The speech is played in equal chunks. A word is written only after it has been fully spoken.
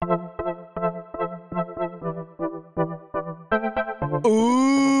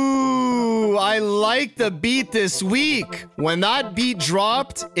Ooh, I like the beat this week. When that beat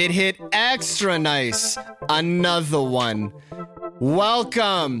dropped, it hit extra nice. Another one.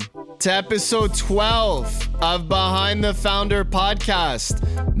 Welcome to episode 12 of Behind the Founder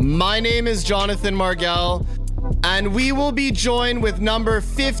podcast. My name is Jonathan Margell, and we will be joined with number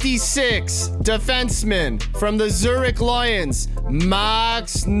 56 defenseman from the Zurich Lions,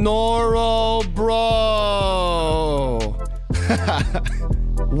 Max Noro, bro.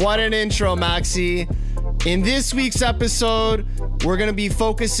 What an intro, Maxi. In this week's episode, we're going to be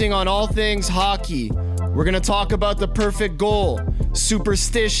focusing on all things hockey. We're going to talk about the perfect goal,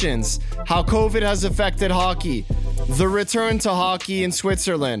 superstitions, how COVID has affected hockey, the return to hockey in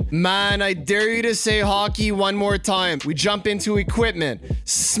Switzerland. Man, I dare you to say hockey one more time. We jump into equipment,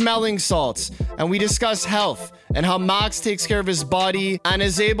 smelling salts, and we discuss health and how Max takes care of his body and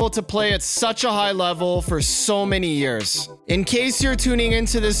is able to play at such a high level for so many years. In case you're tuning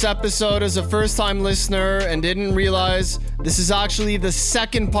into this episode as a first-time listener and didn't realize, this is actually the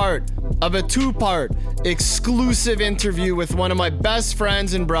second part of a two-part exclusive interview with one of my best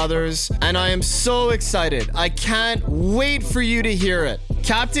friends and brothers, and I am so excited. I can't wait for you to hear it.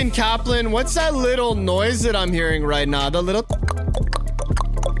 Captain Kaplan, what's that little noise that I'm hearing right now? The little...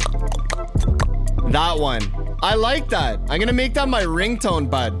 That one. I like that. I'm gonna make that my ringtone,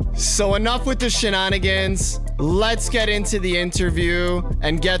 bud. So enough with the shenanigans. Let's get into the interview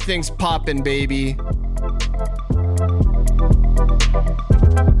and get things poppin', baby.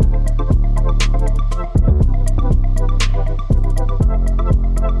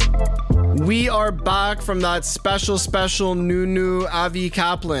 We are back from that special new Avi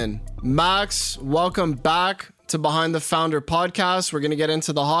Kaplan. Max, welcome back to Behind the Founder podcast. We're going to get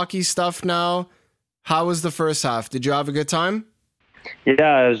into the hockey stuff now. How was the first half? Did you have a good time?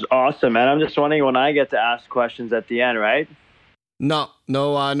 Yeah, it was awesome, man. I'm just wondering when I get to ask questions at the end, right? No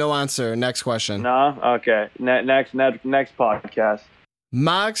answer. Next question. No? Okay. Next podcast.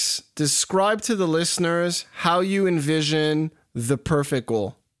 Max, describe to the listeners how you envision the perfect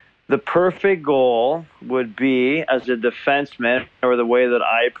goal. The perfect goal would be, as a defenseman, or the way that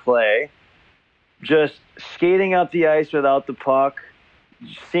I play, just skating up the ice without the puck,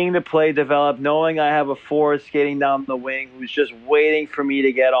 seeing the play develop, knowing I have a forward skating down the wing who's just waiting for me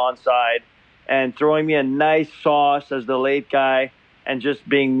to get onside, and throwing me a nice sauce as the late guy, and just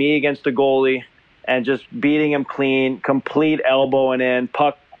being me against the goalie, and just beating him clean, complete elbowing in,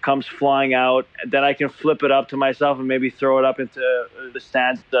 puck comes flying out, then I can flip it up to myself and maybe throw it up into the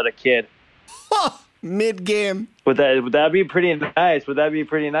stands at a kid. Mid-game. Would that be pretty nice? Would that be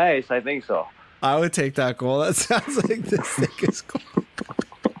pretty nice? I think so. I would take that goal. That sounds like the sickest goal.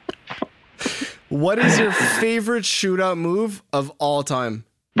 What is your favorite shootout move of all time?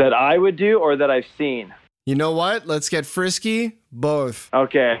 That I would do or that I've seen? You know what? Let's get frisky. Both.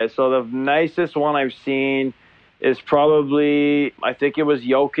 Okay, so the nicest one I've seen is probably, I think it was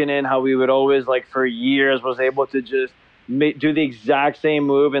Jokinen, how we would always, like, for years was able to just do the exact same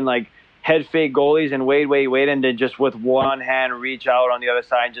move and, like, head fake goalies and wait, and then just with one hand reach out on the other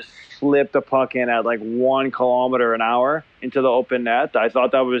side and just slip the puck in at, like, 1 kilometer an hour into the open net. I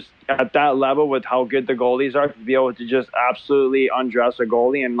thought that was, at that level with how good the goalies are, to be able to just absolutely undress a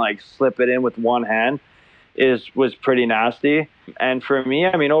goalie and, like, slip it in with one hand was pretty nasty. And for me,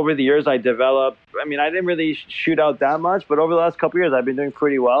 I mean, over the years I developed, I mean, I didn't really shoot out that much, but over the last couple of years I've been doing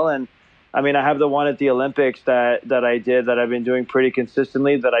pretty well. And I mean, I have the one at the Olympics that I did that I've been doing pretty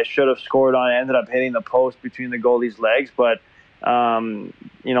consistently that I should have scored on. I ended up hitting the post between the goalie's legs, but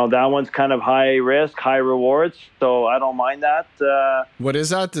you know, that one's kind of high risk, high rewards, so I don't mind that. What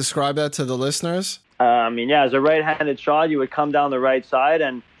is that? Describe that to the listeners. I mean, yeah, as a right-handed shot, you would come down the right side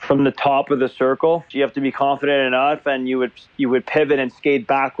and from the top of the circle, you have to be confident enough, and you would pivot and skate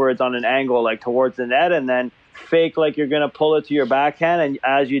backwards on an angle, like towards the net, and then fake like you're going to pull it to your backhand. And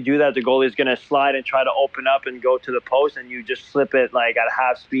as you do that, the goalie is going to slide and try to open up and go to the post, and you just slip it like at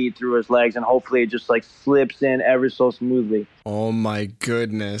half speed through his legs, and hopefully it just like slips in ever so smoothly. Oh my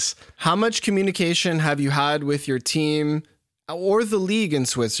goodness. How much communication have you had with your team or the league in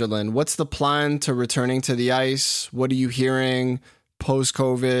Switzerland? What's the plan to returning to the ice? What are you hearing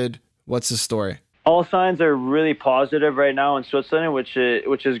post-COVID? What's the story? All signs are really positive right now in Switzerland, which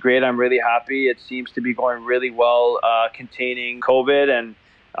is great. I'm really happy. It seems to be going really well containing COVID. And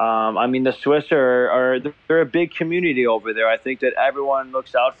I mean, the Swiss they're a big community over there. I think that everyone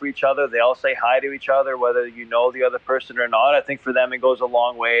looks out for each other. They all say hi to each other, whether you know the other person or not. I think for them, it goes a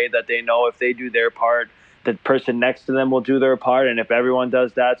long way that they know if they do their part, the person next to them will do their part. And if everyone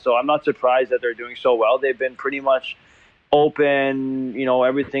does that, so I'm not surprised that they're doing so well. They've been pretty much open,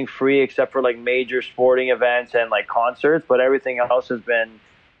 everything free except for like major sporting events and like concerts, but everything else has been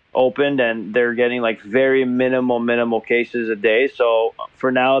opened, and they're getting like very minimal cases a day. So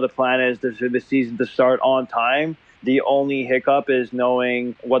for now, the plan is for the season to start on time. The only hiccup is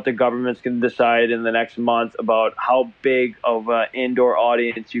knowing what the government's going to decide in the next month about how big of an indoor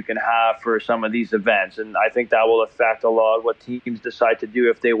audience you can have for some of these events. And I think that will affect a lot what teams decide to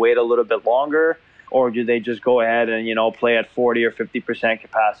do, if they wait a little bit longer or do they just go ahead and, play at 40 or 50%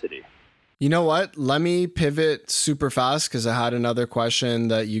 capacity. You know what? Let me pivot super fast because I had another question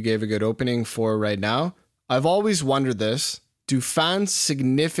that you gave a good opening for right now. I've always wondered this. Do fans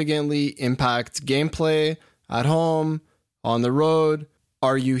significantly impact gameplay at home, on the road?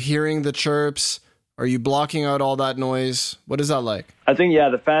 Are you hearing the chirps? Are you blocking out all that noise? What is that like? I think,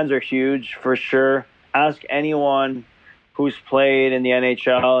 the fans are huge for sure. Ask anyone who's played in the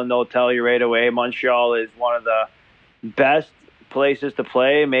NHL and they'll tell you right away, Montreal is one of the best places to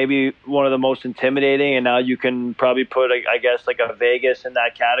play, maybe one of the most intimidating, and now you can probably put, I guess, like a Vegas in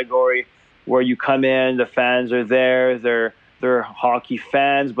that category, where you come in, the fans are there, they're hockey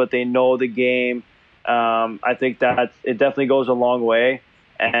fans, but they know the game. I think that it definitely goes a long way.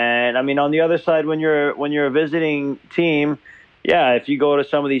 And I mean, on the other side, when you're a visiting team, if you go to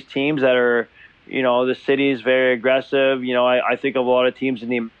some of these teams that are, the city is very aggressive. I think of a lot of teams in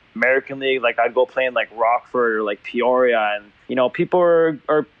the American League, like I'd go play in like Rockford or like Peoria, and people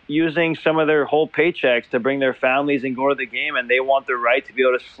are using some of their whole paychecks to bring their families and go to the game, and they want the right to be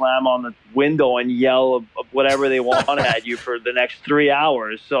able to slam on the window and yell whatever they want at you for the next 3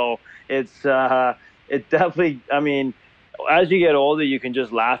 hours. So it's it definitely, I mean, as you get older, you can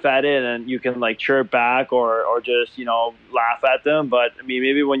just laugh at it and you can like chirp back or just, laugh at them. But I mean,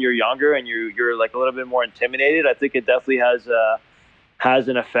 maybe when you're younger and you're like a little bit more intimidated, I think it definitely has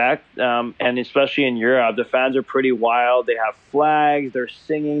an effect. And especially in Europe, the fans are pretty wild. They have flags, they're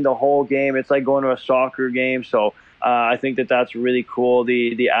singing the whole game. It's like going to a soccer game. So I think that's really cool,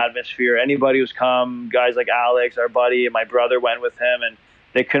 the atmosphere. Anybody who's come, guys like Alex, our buddy, and my brother went with him, and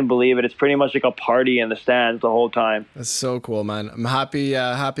they couldn't believe it. It's pretty much like a party in the stands the whole time. That's so cool, man. I'm happy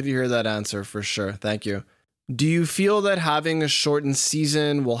to hear that answer for sure. Thank you. Do you feel that having a shortened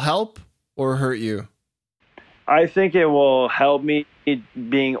season will help or hurt you? I think it will help me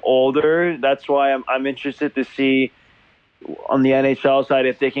being older. That's why I'm interested to see on the NHL side,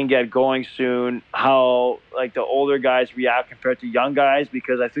 if they can get going soon, how like the older guys react compared to young guys,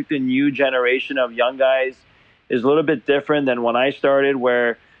 because I think the new generation of young guys is a little bit different than when I started,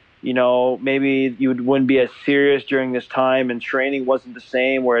 where, maybe you wouldn't be as serious during this time and training wasn't the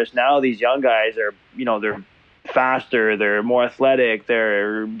same. Whereas now these young guys are, they're faster, they're more athletic,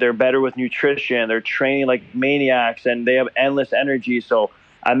 they're better with nutrition, they're training like maniacs, and they have endless energy. So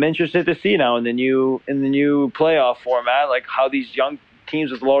I'm interested to see now in the new playoff format, like how these young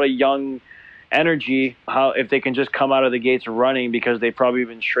teams with a lot of young energy, how if they can just come out of the gates running, because they've probably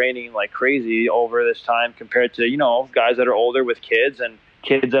been training like crazy over this time compared to guys that are older with kids and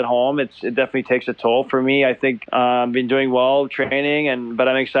kids at home. It definitely takes a toll. For me, I think I've been doing well training, but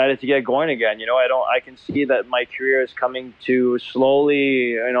I'm excited to get going again. I can see that my career is coming to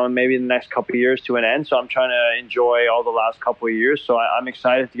slowly, maybe in the next couple of years to an end. So I'm trying to enjoy all the last couple of years. So I'm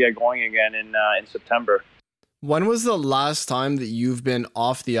excited to get going again in September. When was the last time that you've been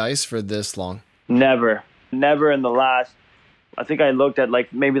off the ice for this long? Never in the last, I think I looked at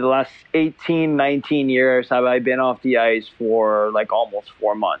like maybe the last 18, 19 years have I been off the ice for like almost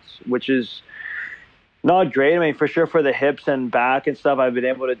 4 months, which is not great. I mean, for sure for the hips and back and stuff, I've been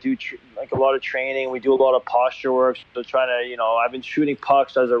able to do like a lot of training. We do a lot of posture work. So trying to, I've been shooting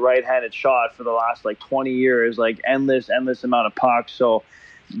pucks as a right-handed shot for the last like 20 years, like endless amount of pucks. So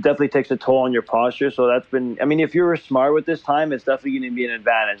definitely takes a toll on your posture. So that's been, I mean, if you were smart with this time, it's definitely going to be an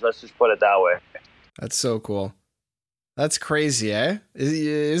advantage. Let's just put it that way. That's so cool. That's crazy, eh?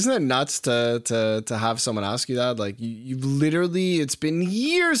 Isn't it nuts to have someone ask you that? Like you've literally, it's been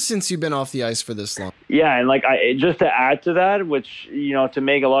years since you've been off the ice for this long. Yeah, and like just to add to that, which to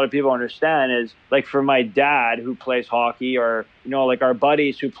make a lot of people understand, is like for my dad who plays hockey, or like our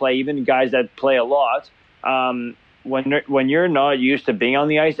buddies who play, even guys that play a lot. When you're not used to being on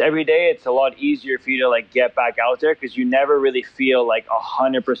the ice every day, it's a lot easier for you to like get back out there, because you never really feel like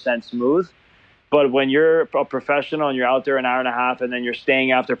 100% smooth. But when you're a professional and you're out there an hour and a half, and then you're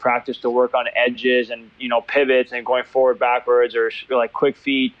staying after practice to work on edges and, pivots and going forward, backwards, or like quick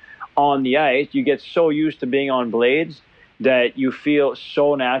feet on the ice, you get so used to being on blades that you feel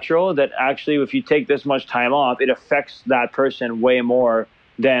so natural that actually if you take this much time off, it affects that person way more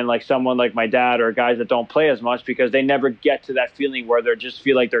than like someone like my dad or guys that don't play as much, because they never get to that feeling where they just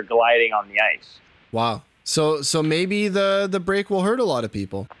feel like they're gliding on the ice. Wow. So maybe the break will hurt a lot of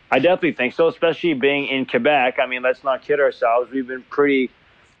people. I definitely think so, especially being in Quebec. I mean, let's not kid ourselves. We've been pretty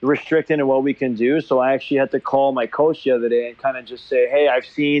restricted in what we can do. So I actually had to call my coach the other day and kind of just say, hey, I've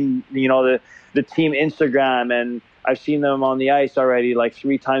seen, the team Instagram, and I've seen them on the ice already like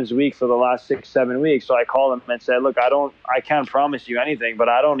 3 times a week for the last 6-7 weeks. So I called him and said, look, I can't promise you anything, but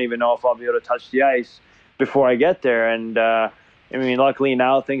I don't even know if I'll be able to touch the ice before I get there. And, I mean, luckily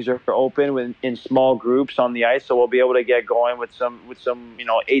now things are open in small groups on the ice, so we'll be able to get going with some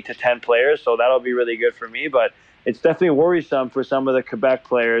 8 to 10 players. So that'll be really good for me. But it's definitely worrisome for some of the Quebec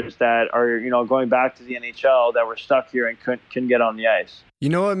players that are going back to the NHL that were stuck here and couldn't get on the ice. You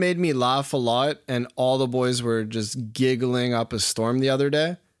know what made me laugh a lot, and all the boys were just giggling up a storm the other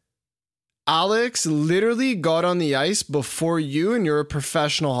day? Alex literally got on the ice before you, and you're a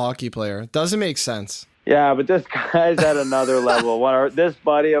professional hockey player. Doesn't make sense. Yeah, but this guy's at another level. This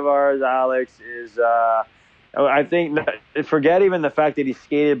buddy of ours, Alex, is, I think, forget even the fact that he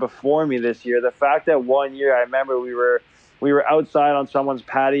skated before me this year. The fact that one year, I remember we were outside on someone's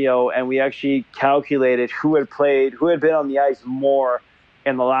patio, and we actually calculated who had been on the ice more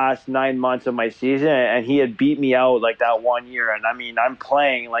in the last 9 months of my season, and he had beat me out like that one year. And I mean, I'm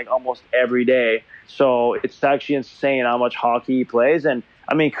playing like almost every day, so it's actually insane how much hockey he plays. And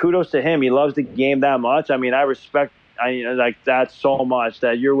I mean, kudos to him. He loves the game that much. I mean, I respect like that so much,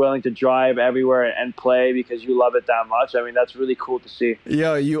 that you're willing to drive everywhere and play because you love it that much. I mean, that's really cool to see.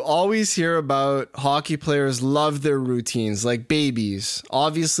 Yeah, you always hear about hockey players love their routines like babies.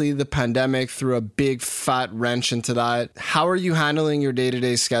 Obviously, the pandemic threw a big fat wrench into that. How are you handling your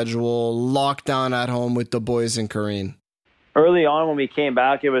day-to-day schedule, lockdown at home with the boys in Korean? Early on when we came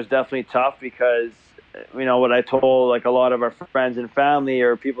back, it was definitely tough because, what I told like a lot of our friends and family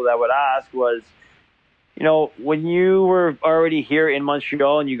or people that would ask was, when you were already here in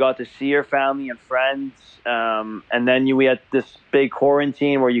Montreal and you got to see your family and friends, and then we had this big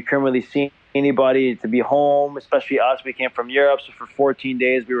quarantine where you couldn't really see anybody, to be home, especially us. We came from Europe, so for 14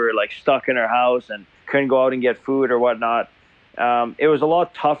 days we were like stuck in our house and couldn't go out and get food or whatnot. It was a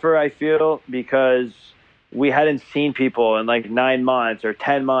lot tougher, I feel, because we hadn't seen people in like 9 months or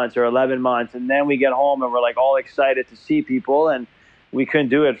 10 months or 11 months. And then we get home and we're like all excited to see people, and we couldn't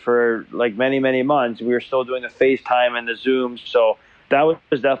do it for like many, many months. We were still doing the FaceTime and the Zooms. So that was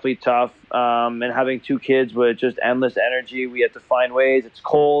definitely tough. And having 2 kids with just endless energy, we had to find ways. It's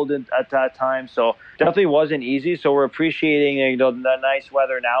cold at that time. So definitely wasn't easy. So we're appreciating the nice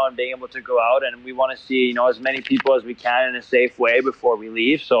weather now and being able to go out. And we want to see, as many people as we can in a safe way before we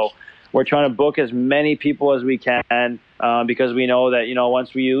leave. So we're trying to book as many people as we can because we know that,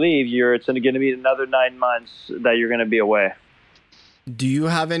 once we leave, it's going to be another 9 months that you're going to be away. Do you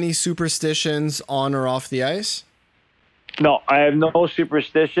have any superstitions on or off the ice? No, I have no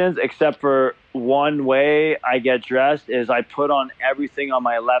superstitions except for one way I get dressed is I put on everything on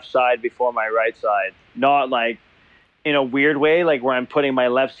my left side before my right side. Not like in a weird way, like where I'm putting my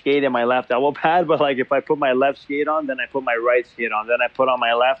left skate and my left elbow pad, but like if I put my left skate on, then I put my right skate on. Then I put on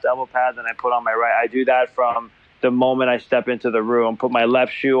my left elbow pad, then I put on my right. I do that from the moment I step into the room. Put my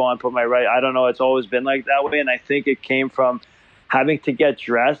left shoe on, put my right. I don't know. It's always been like that way, and I think it came from having to get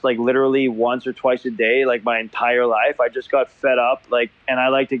dressed like literally once or twice a day, like my entire life. I just got fed up, and I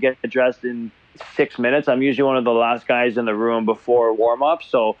like to get dressed in 6 minutes. I'm usually one of the last guys in the room before warm up.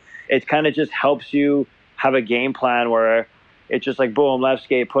 So it kind of just helps you have a game plan where it's just like, boom, left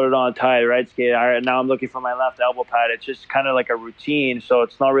skate, put it on, tie, right skate. All right, now I'm looking for my left elbow pad. It's just kind of like a routine. So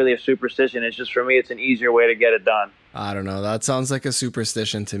it's not really a superstition. It's just, for me, it's an easier way to get it done. I don't know. That sounds like a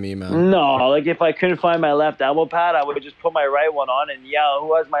superstition to me, man. No, like if I couldn't find my left elbow pad, I would just put my right one on and yell,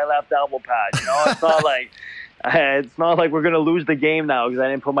 who has my left elbow pad? It's not like we're going to lose the game now because I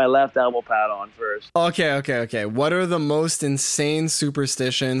didn't put my left elbow pad on first. Okay. What are the most insane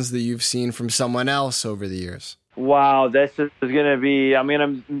superstitions that you've seen from someone else over the years? Wow, this is going to be, I'm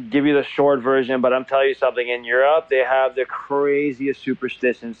going to give you the short version, but I'm telling you something. In Europe, they have the craziest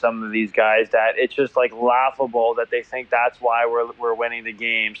superstitions, some of these guys, that it's just like laughable that they think that's why we're winning the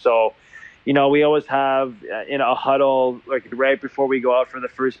game. So, we always have in a huddle, like right before we go out for the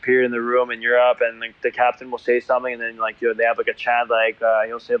first period in the room in Europe, and like the captain will say something, and then they have like a chant, like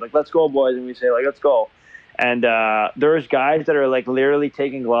he'll say like, let's go boys, and we say like, let's go. And there's guys that are like literally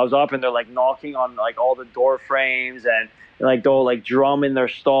taking gloves off and they're like knocking on like all the door frames, and like they'll like drum in their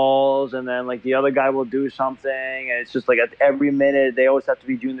stalls, and then like the other guy will do something, and it's just like at every minute they always have to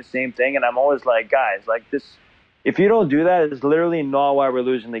be doing the same thing. And I'm always like, guys, like this, if you don't do that, it's literally not why we're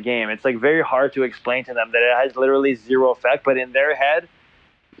losing the game. It's like very hard to explain to them that it has literally zero effect, but in their head,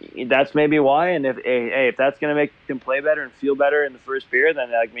 that's maybe why. And if that's going to make them play better and feel better in the first period, then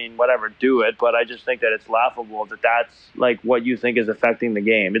I mean, whatever, do it. But I just think that it's laughable that that's like what you think is affecting the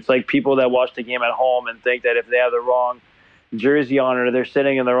game. It's like people that watch the game at home and think that if they have the wrong jersey on or they're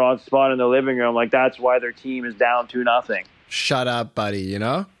sitting in the wrong spot in the living room, like that's why their team is down 2-0. Shut up, buddy, you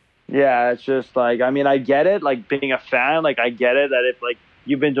know? Yeah, it's just like, I mean, I get it. Like being a fan, like I get it that if like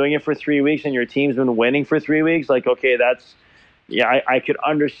you've been doing it for 3 weeks and your team's been winning for 3 weeks, like, okay, that's, yeah, I could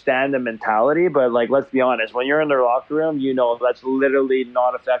understand the mentality, but like, let's be honest, when you're in their locker room, you know, that's literally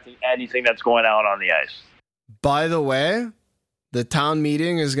not affecting anything that's going on the ice. By the way, the town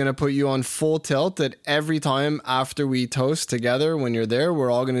meeting is going to put you on full tilt that every time after we toast together, when you're there, we're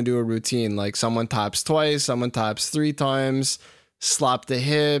all going to do a routine. Like someone taps twice, someone taps 3 times, slap the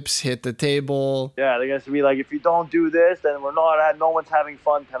hips, hit the table. Yeah, they're going to be like, if you don't do this, then no one's having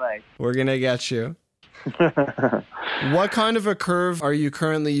fun tonight. We're going to get you. What kind of a curve are you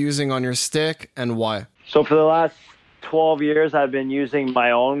currently using on your stick and why? So for the last 12 years, I've been using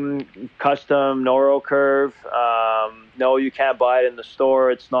my own custom Noro curve. No, you can't buy it in the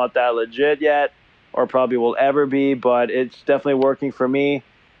store. It's not that legit yet, or probably will ever be, but it's definitely working for me.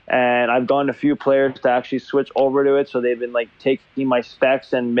 And I've gotten a few players to actually switch over to it. So they've been like taking my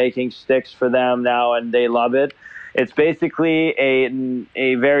specs and making sticks for them now, and they love it. It's basically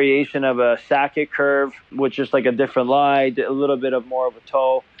a variation of a Sakic curve, which is like a different lie, a little bit of more of a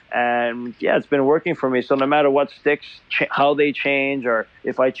toe. And yeah, it's been working for me. So no matter what sticks, how they change, or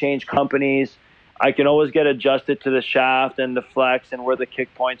if I change companies, I can always get adjusted to the shaft and the flex and where the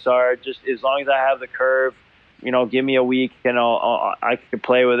kick points are. Just as long as I have the curve, you know, give me a week and I can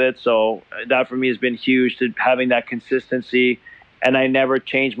play with it. So that for me has been huge, to having that consistency. And I never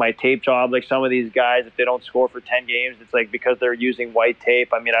change my tape job. Like some of these guys, if they don't score for 10 games, it's like because they're using white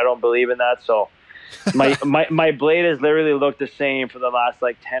tape. I mean, I don't believe in that. So my blade has literally looked the same for the last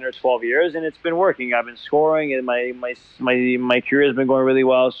like 10 or 12 years, and it's been working. I've been scoring, and my career has been going really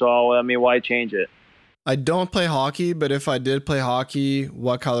well. So I mean, why change it? I don't play hockey, but if I did play hockey,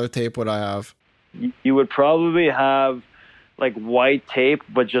 what color tape would I have? You would probably have like white tape,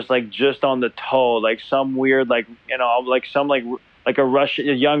 but just on the toe, like some weird, like, you know, like some like a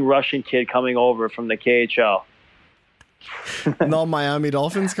young Russian kid coming over from the KHL. No Miami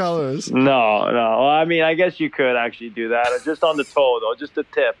Dolphins colors. No. Well, I mean, I guess you could actually do that, just on the toe though, just the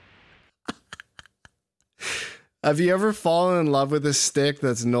tip. Have you ever fallen in love with a stick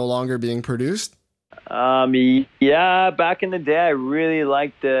that's no longer being produced? Yeah, back in the day, I really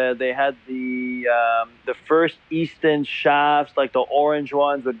liked they had the first Easton shafts, like the orange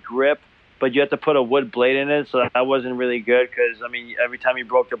ones with grip, but you had to put a wood blade in it, so that wasn't really good because, I mean, every time you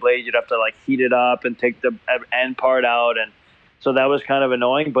broke the blade, you'd have to like heat it up and take the end part out, and so that was kind of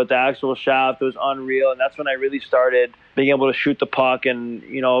annoying. But the actual shaft was unreal, and that's when I really started being able to shoot the puck and,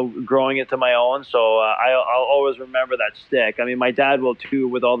 you know, growing into my own. So I'll always remember that stick. I mean, my dad will too,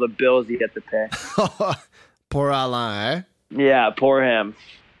 with all the bills he had to pay. Poor Alain, eh? Yeah, poor him.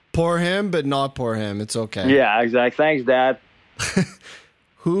 Poor him, but not poor him. It's okay. Yeah, exactly. Thanks, Dad.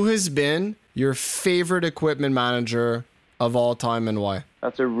 Who has been your favorite equipment manager of all time and why?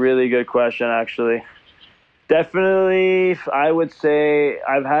 That's a really good question, actually. Definitely, I would say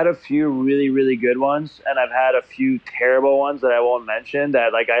I've had a few really, really good ones, and I've had a few terrible ones that I won't mention,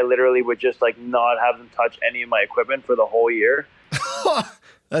 that like I literally would just like not have them touch any of my equipment for the whole year.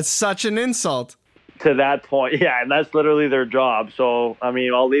 That's such an insult. To that point, yeah, and that's literally their job. So, I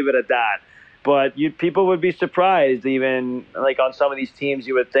mean, I'll leave it at that. But people would be surprised, even like on some of these teams,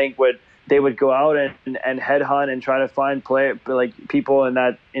 you would think they would go out and headhunt and try to find people in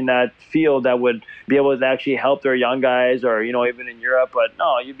that field that would be able to actually help their young guys, or, you know, even in Europe. But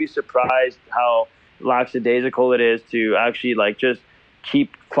no, you'd be surprised how lackadaisical it is to actually like just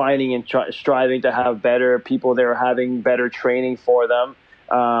keep finding and striving to have better people that are having better training for them.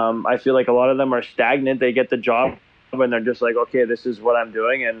 I feel like a lot of them are stagnant. They get the job and they're just like, okay, this is what I'm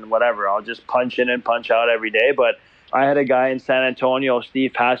doing and whatever. I'll just punch in and punch out every day. But I had a guy in San Antonio,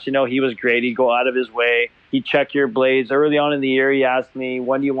 Steve Passino. He was great. He'd go out of his way. He'd check your blades. Early on in the year, he asked me,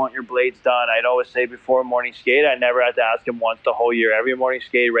 when do you want your blades done? I'd always say before morning skate. I never had to ask him once the whole year. Every morning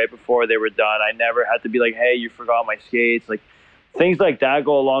skate right before they were done. I never had to be like, hey, you forgot my skates. Like, things like that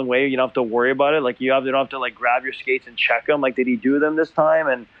go a long way. You don't have to worry about it. Like, you don't have to like grab your skates and check them. Like, did he do them this time?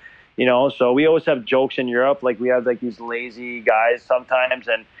 And, you know, so we always have jokes in Europe. Like, we have like these lazy guys sometimes,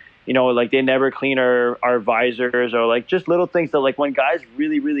 and, you know, like they never clean our visors, or like just little things that like when guys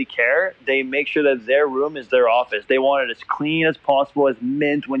really, really care, they make sure that their room is their office. They want it as clean as possible, as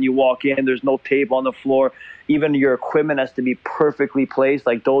mint when you walk in. There's no tape on the floor. Even your equipment has to be perfectly placed.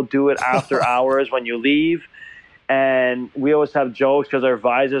 Like, they'll do it after hours when you leave. and we always have jokes because our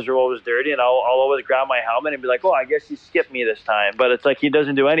visors are always dirty, and I'll always grab my helmet and be like, oh, I guess he skipped me this time. But it's like he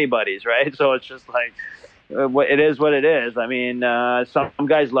doesn't do anybody's, right? So it's just like, it is what it is. I mean, some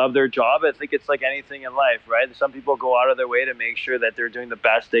guys love their job. I think it's like anything in life, right? Some people go out of their way to make sure that they're doing the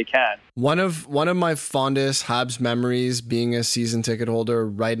best they can. One of my fondest Habs memories being a season ticket holder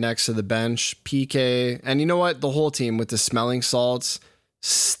right next to the bench, PK, and you know what? The whole team with the smelling salts,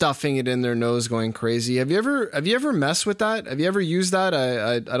 stuffing it in their nose, going crazy. Have you ever messed with that? Have you ever used that?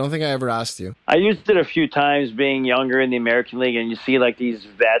 I don't think I ever asked you. I used it a few times being younger in the American League, and you see like these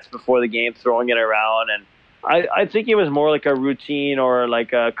vets before the game throwing it around, and I think it was more like a routine or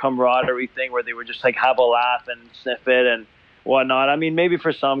like a camaraderie thing where they would just like have a laugh and sniff it and whatnot. I mean, maybe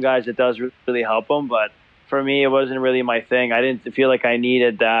for some guys it does really help them, but for me, it wasn't really my thing. I didn't feel like I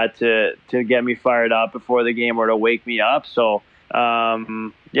needed that to get me fired up before the game or to wake me up. So,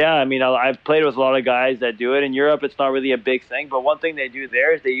 yeah, I mean, I've played with a lot of guys that do it. In Europe, it's not really a big thing, but one thing they do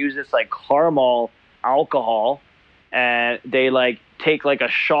there is they use this like caramel alcohol, and they like take like a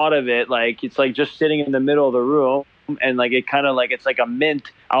shot of it, like it's like just sitting in the middle of the room, and like it kind of like it's like a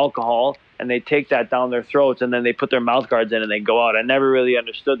mint alcohol, and they take that down their throats, and then they put their mouth guards in and they go out. I never really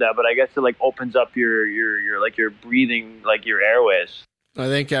understood that, but I guess it like opens up your like your breathing, like your airways. I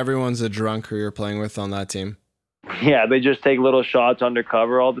think everyone's a drunk who you're playing with on that team. Yeah, they just take little shots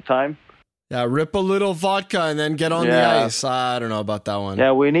undercover all the time. Yeah, rip a little vodka and then get on the ice. I don't know about that one.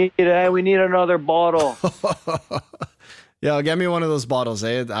 Yeah, we need another bottle. Yeah, get me one of those bottles.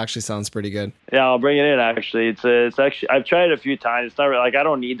 It actually sounds pretty good. Yeah, I'll bring it in. Actually, it's actually I've tried it a few times. It's not really, like I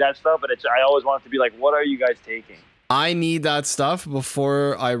don't need that stuff, but I always want it to be like, what are you guys taking? I need that stuff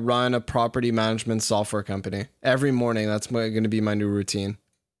before I run a property management software company. Every morning, that's going to be my new routine.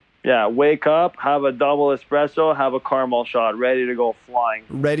 Yeah, wake up, have a double espresso, have a caramel shot, ready to go flying.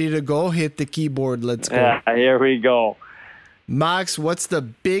 Ready to go, hit the keyboard, let's go. Yeah, here we go. Max, what's the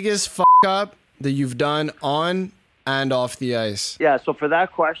biggest fuck up that you've done on and off the ice? Yeah, so for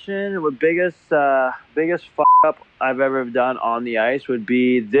that question, the biggest fuck up I've ever done on the ice would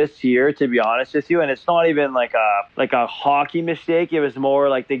be this year, to be honest with you. And it's not even like a hockey mistake. It was more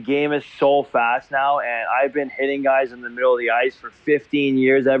like the game is so fast now, and I've been hitting guys in the middle of the ice for 15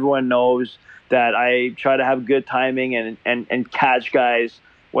 years. Everyone knows that I try to have good timing and catch guys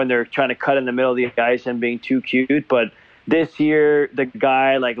when they're trying to cut in the middle of the ice and being too cute. But this year, the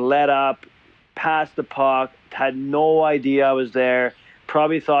guy like let up, passed the puck, had no idea I was there.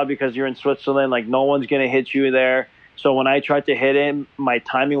 Probably thought because you're in Switzerland, like no one's going to hit you there. So when I tried to hit him, my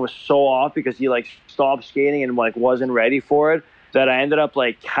timing was so off because he like stopped skating and like wasn't ready for it, that I ended up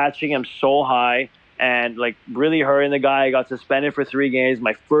like catching him so high and like really hurting the guy. I got suspended for 3 games,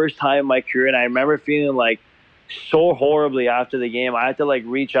 my first time in my career. And I remember feeling like so horribly after the game. I had to like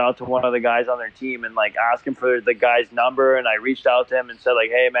reach out to one of the guys on their team and like ask him for the guy's number, and I reached out to him and said like,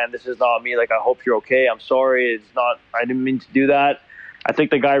 hey man, this is not me, like I hope you're okay, I'm sorry, I didn't mean to do that. I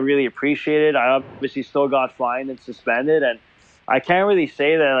think the guy really appreciated it. I obviously still got fined and suspended, and I can't really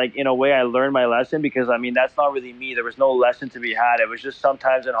say that like in a way I learned my lesson, because I mean that's not really me. There was no lesson to be had. It was just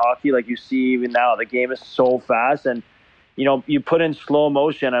sometimes in hockey, like you see even now, the game is so fast, and you know, you put in slow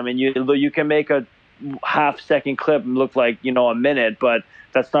motion. I mean, you can make a half-second clip look like, you know, a minute, but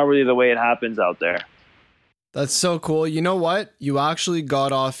that's not really the way it happens out there. That's so cool. You know what? You actually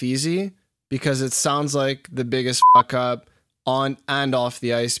got off easy, because it sounds like the biggest fuck up on and off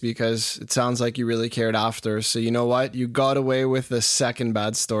the ice, because it sounds like you really cared after. So you know what? You got away with the second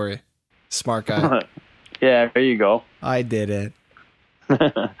bad story. Smart guy. Yeah, there you go. I did it.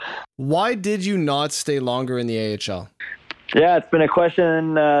 Why did you not stay longer in the AHL? Yeah, it's been a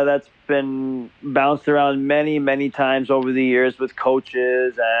question that's been bounced around many times over the years with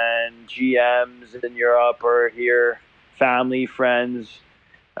coaches and GMs in Europe or here, family, friends,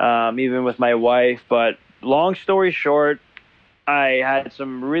 even with my wife. But long story short, I had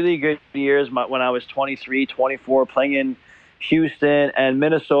some really good years when I was 23, 24, playing in Houston, and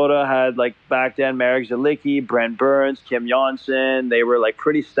Minnesota had like back then Marek Zalicki, Brent Burns, Kim Johnson. They were like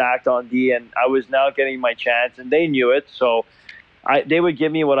pretty stacked on D, and I was now getting my chance, and they knew it. So they would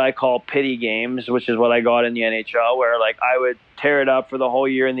give me what I call pity games, which is what I got in the NHL, where like I would tear it up for the whole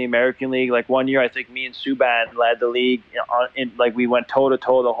year in the American League. Like one year, I think me and Subban led the league. Like we went toe to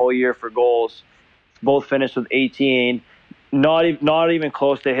toe the whole year for goals. Both finished with 18. Not even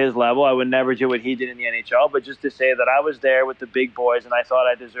close to his level. I would never do what he did in the NHL, but just to say that I was there with the big boys and I thought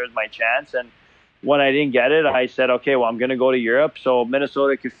I deserved my chance. And when I didn't get it, I said, okay, well, I'm going to go to Europe. So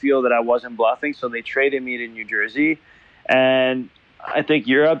Minnesota could feel that I wasn't bluffing. So they traded me to New Jersey. And I think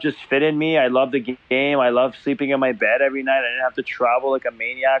Europe just fitted me. I love the game. I love sleeping in my bed every night. I didn't have to travel like a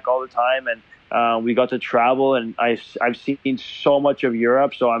maniac all the time, and we got to travel. And I've seen so much of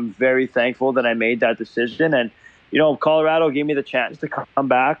Europe, so I'm very thankful that I made that decision. And Colorado gave me the chance to come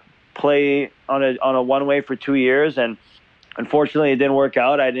back, play on a one way for 2 years, and unfortunately it didn't work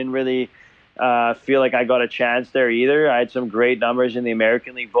out. I didn't really feel like I got a chance there either. I had some great numbers in the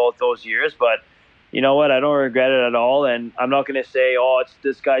American League both those years, but you know what? I don't regret it at all. And I'm not going to say, oh, it's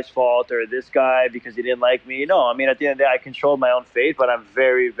this guy's fault or this guy because he didn't like me. No, I mean, at the end of the day, I controlled my own fate, but I'm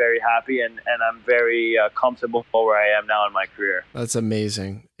very, very happy and I'm very comfortable where I am now in my career. That's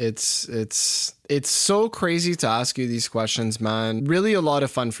amazing. It's so crazy to ask you these questions, man. Really a lot of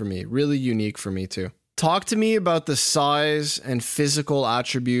fun for me. Really unique for me too. Talk to me about the size and physical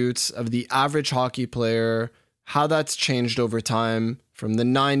attributes of the average hockey player, how that's changed over time from the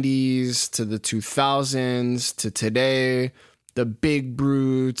 90s to the 2000s to today, the big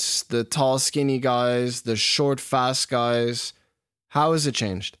brutes, the tall, skinny guys, the short, fast guys. How has it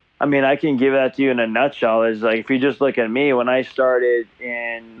changed? I mean, I can give that to you in a nutshell. Is like, if you just look at me, when I started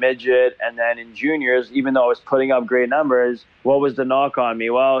in midget and then in juniors, even though I was putting up great numbers, what was the knock on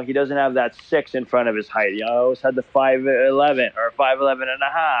me? Well, he doesn't have that 6 in front of his height. I always had the 5'11" or 5'11 and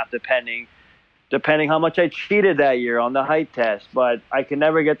a half, depending how much I cheated that year on the height test. But I could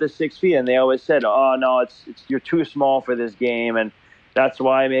never get the 6 feet, and they always said, "Oh no, it's you're too small for this game," and that's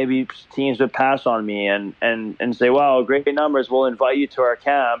why maybe teams would pass on me and say, "Well, great numbers, we'll invite you to our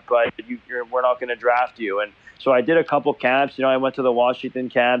camp, but we're not going to draft you." And so I did a couple camps. I went to the Washington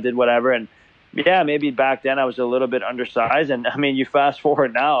camp, did whatever, and yeah, maybe back then I was a little bit undersized. And I mean, you fast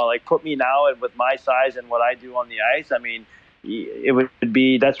forward now, like put me now with my size and what I do on the ice. I mean, it would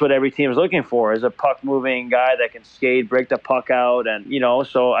be, that's what every team is looking for, is a puck moving guy that can skate, break the puck out. And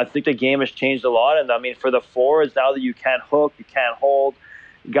so I think the game has changed a lot. And I mean, for the forwards, now that you can't hook, you can't hold,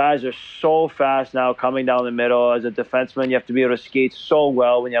 guys are so fast now coming down the middle. As a defenseman, you have to be able to skate so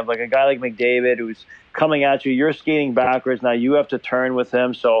well. When you have like a guy like McDavid who's coming at you, you're skating backwards, now you have to turn with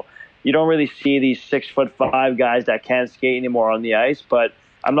him. So you don't really see these 6'5" guys that can't skate anymore on the ice. But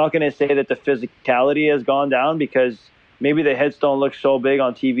I'm not going to say that the physicality has gone down, because maybe the hits don't look so big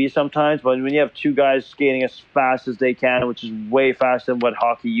on TV sometimes, but when you have two guys skating as fast as they can, which is way faster than what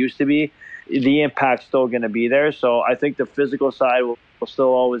hockey used to be, the impact's still going to be there. So I think the physical side will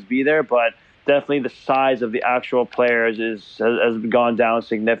still always be there, but definitely the size of the actual players has gone down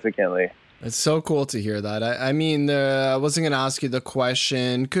significantly. It's so cool to hear that. I mean, I wasn't going to ask you the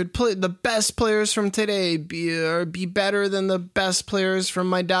question, could the best players from today be better than the best players from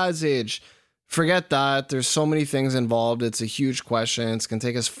my dad's age? Forget that. There's so many things involved. It's a huge question. It's going to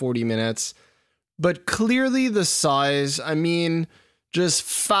take us 40 minutes. But clearly the size, I mean, just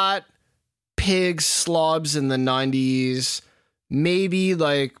fat pig slobs in the 90s, maybe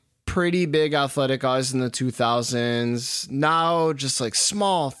like pretty big athletic guys in the 2000s. Now just like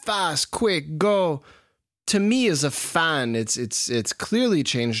small, fast, quick, go. To me as a fan, it's clearly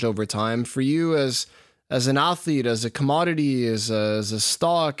changed over time. For you as an athlete, as a commodity, as a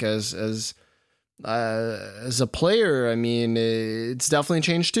stock, as a player, I mean, it's definitely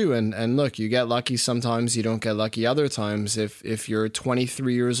changed too. And look, you get lucky sometimes, you don't get lucky other times. If you're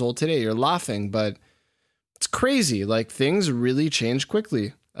 23 years old today, you're laughing, but it's crazy. Like, things really change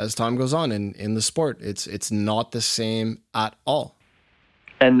quickly as time goes on in the sport. It's not the same at all.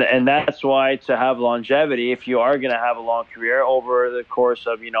 And that's why, to have longevity, if you are going to have a long career over the course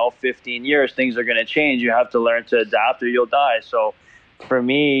of 15 years, things are going to change. You have to learn to adapt or you'll die. So for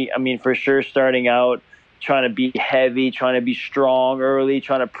me, I mean, for sure, starting out, trying to be heavy, trying to be strong early,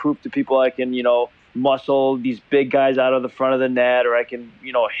 trying to prove to people I can, muscle these big guys out of the front of the net, or I can,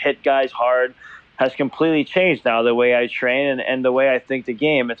 hit guys hard, has completely changed now, the way I train and the way I think the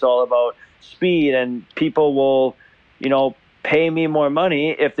game. It's all about speed, and people will, pay me more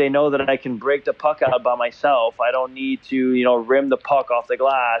money if they know that I can break the puck out by myself. I don't need to, rim the puck off the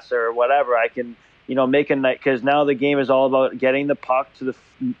glass or whatever. I can, make a night, because now the game is all about getting the puck to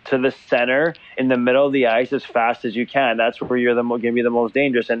the center in the middle of the ice as fast as you can. That's where you're going to be the most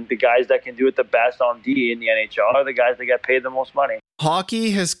dangerous. And the guys that can do it the best on D in the NHL are the guys that get paid the most money.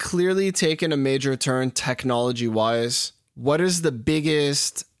 Hockey has clearly taken a major turn technology-wise. What is the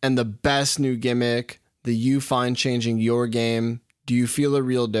biggest and the best new gimmick that you find changing your game? Do you feel a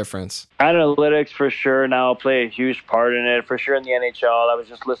real difference? Analytics, for sure, now play a huge part in it. For sure in the NHL. I was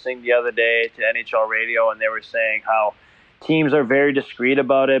just listening the other day to NHL radio, and they were saying how teams are very discreet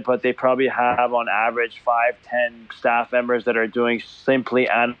about it, but they probably have on average 5-10 staff members that are doing simply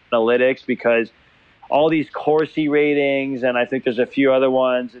analytics, because all these Corsi ratings, and I think there's a few other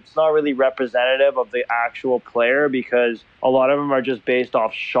ones. It's not really representative of the actual player because a lot of them are just based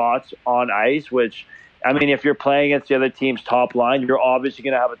off shots on ice, which, I mean, if you're playing against the other team's top line, you're obviously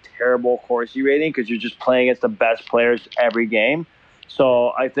going to have a terrible Corsi rating because you're just playing against the best players every game.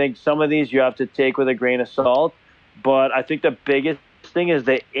 So I think some of these you have to take with a grain of salt. But I think the biggest thing is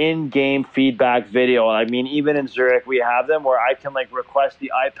the in-game feedback video. I mean, even in Zurich, we have them where I can like request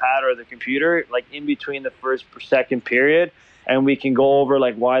the iPad or the computer like in between the first or second period, and we can go over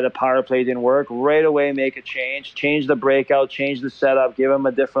like why the power play didn't work right away, make a change the breakout, change the setup, give them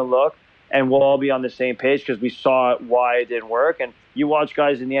a different look, and we'll all be on the same page because we saw why it didn't work. And you watch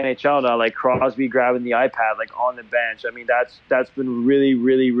guys in the NHL now, like Crosby grabbing the iPad like on the bench. I mean, that's been really,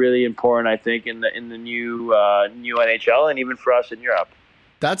 really, really important, I think, in the new NHL and even for us in Europe.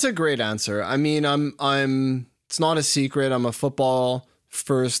 That's a great answer. I mean, I'm. It's not a secret. I'm a football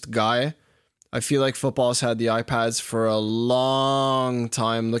first guy. I feel like football's had the iPads for a long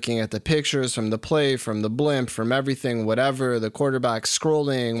time, looking at the pictures from the play, from the blimp, from everything, whatever, the quarterback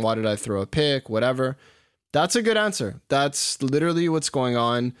scrolling, why did I throw a pick, whatever. That's a good answer. That's literally what's going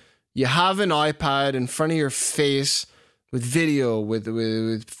on. You have an iPad in front of your face with video,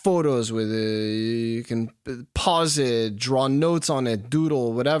 with photos, you can pause it, draw notes on it,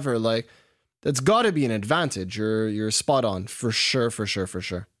 doodle, whatever. Like, that's got to be an advantage. You're spot on, for sure.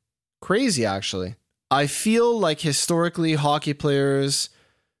 Crazy, actually. I feel like historically hockey players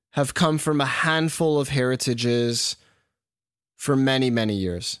have come from a handful of heritages for many, many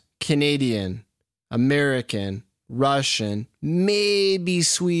years. Canadian, American, Russian, maybe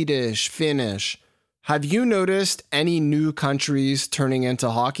Swedish, Finnish. Have you noticed any new countries turning into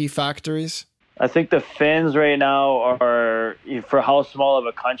hockey factories? I think the Finns right now are, for how small of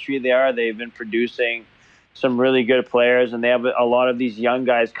a country they are, they've been producing some really good players, and they have a lot of these young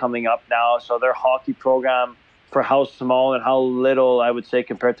guys coming up now. So their hockey program, for how small and how little, I would say,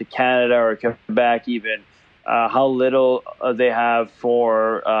 compared to Canada or Quebec even, how little they have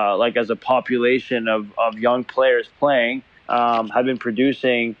for, like as a population of young players playing, have been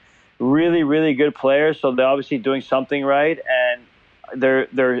producing really, really good players. So they're obviously doing something right. And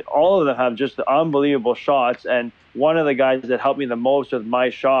they're all of them have just unbelievable shots. And one of the guys that helped me the most with my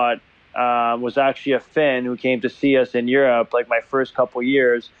shot was actually a Finn who came to see us in Europe, like my first couple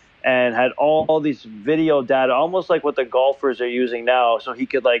years, and had all these video data, almost like what the golfers are using now. So he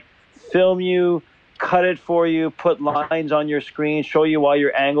could like film you, cut it for you, put lines on your screen, show you why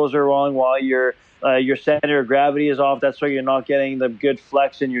your angles are wrong, why your center of gravity is off. That's why you're not getting the good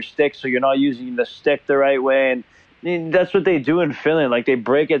flex in your stick, so you're not using the stick the right way. And that's what they do in Finland. Like, they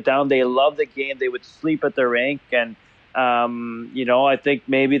break it down. They love the game. They would sleep at the rink. And I think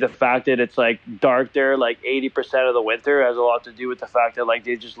maybe the fact that it's like dark there, like 80% of the winter, has a lot to do with the fact that like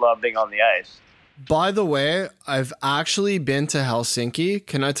they just love being on the ice. By the way, I've actually been to Helsinki.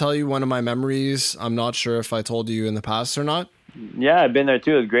 Can I tell you one of my memories? I'm not sure if I told you in the past or not. Yeah, I've been there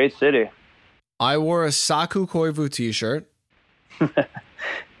too. It's a great city. I wore a Saku Koivu t-shirt.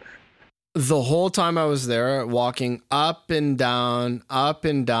 The whole time I was there, walking up and down.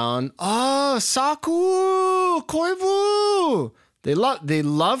 Oh, Saku Koivu! They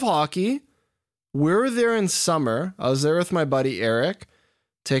love hockey. We were there in summer. I was there with my buddy Eric,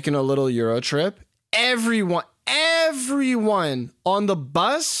 taking a little Euro trip. Everyone on the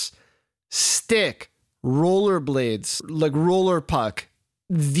bus, stick, rollerblades, like roller puck.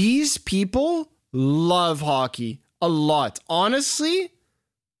 These people love hockey a lot. Honestly,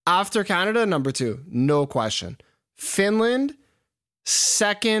 after Canada, number 2, no question. Finland,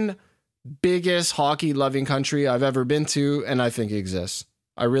 second biggest hockey loving country I've ever been to, and I think exists.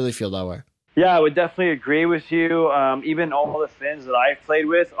 I really feel that way. Yeah, I would definitely agree with you. Even all the Finns that I've played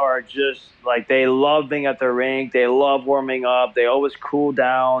with are just like, they love being at the rink. They love warming up. They always cool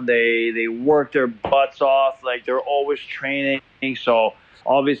down. They work their butts off. Like, they're always training. So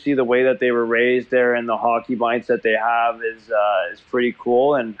obviously the way that they were raised there and the hockey mindset they have is pretty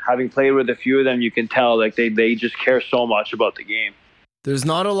cool. And having played with a few of them, you can tell like they just care so much about the game. There's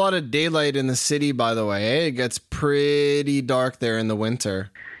not a lot of daylight in the city, by the way. It gets pretty dark there in the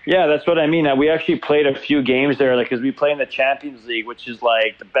winter. Yeah, that's what I mean. We actually played a few games there, like, because we play in the Champions League, which is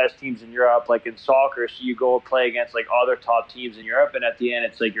like the best teams in Europe, like in soccer. So you go play against like other top teams in Europe, and at the end,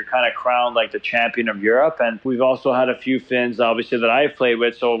 it's like you're kind of crowned like the champion of Europe. And we've also had a few Finns, obviously, that I've played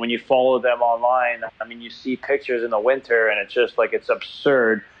with. So when you follow them online, I mean, you see pictures in the winter, and it's just like, it's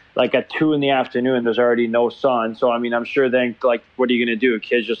absurd. Like at 2 p.m, there's already no sun. So, I mean, I'm sure then, like, what are you going to do?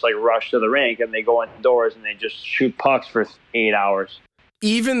 Kids just like rush to the rink and they go indoors and they just shoot pucks for 8 hours.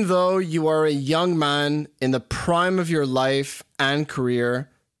 Even though you are a young man in the prime of your life and career,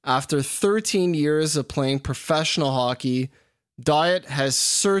 After 13 years of playing professional hockey, diet has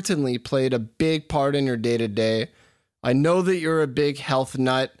certainly played a big part in your day-to-day. I know that you're a big health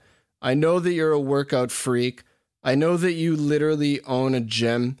nut. I know that you're a workout freak. I know that you literally own a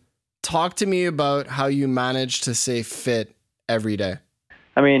gym. Talk to me about how you manage to stay fit every day.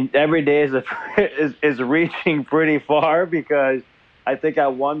 I mean, every day is reaching pretty far, because I think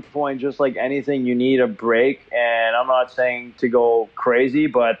at one point, just like anything, you need a break. And I'm not saying to go crazy,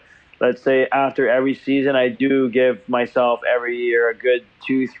 but let's say after every season, I do give myself every year a good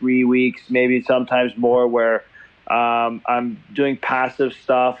 2-3 weeks, maybe sometimes more, where I'm doing passive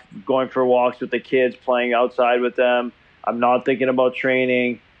stuff, going for walks with the kids, playing outside with them. I'm not thinking about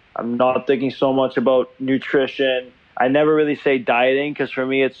training. I'm not thinking so much about nutrition. I never really say dieting, because for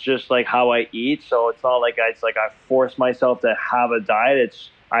me, it's just like how I eat. So it's not like I force myself to have a diet.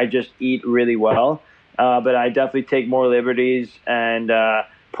 I just eat really well. But I definitely take more liberties and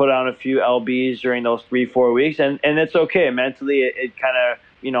put on a few LBs during those 3-4 weeks. And it's okay. Mentally, it kind of,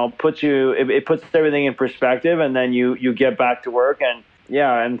 puts everything in perspective, and then you get back to work. And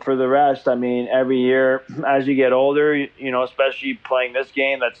yeah, and for the rest, I mean, every year as you get older, especially playing this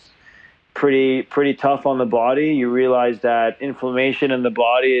game that's pretty tough on the body, you realize that inflammation in the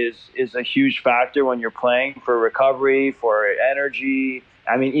body is a huge factor when you're playing, for recovery, for energy.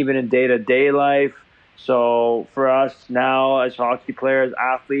 I mean, even in day-to-day life. So for us now as hockey players,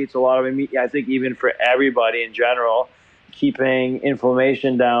 athletes, I think even for everybody in general, keeping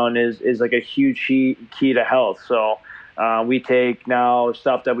inflammation down is like a huge key to health. So we take now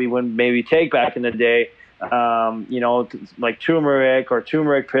stuff that we wouldn't maybe take back in the day, like turmeric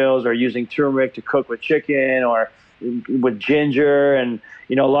pills, or using turmeric to cook with chicken, or with ginger, and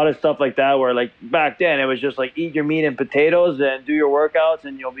a lot of stuff like that, where like back then it was just like eat your meat and potatoes and do your workouts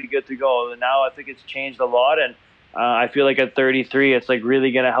and you'll be good to go. And now I think it's changed a lot, and I feel like at 33 it's like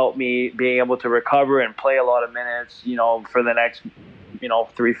really going to help me being able to recover and play a lot of minutes, for the next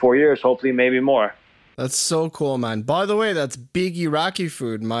 3-4 years, hopefully maybe more. That's so cool, man. By the way, that's big Iraqi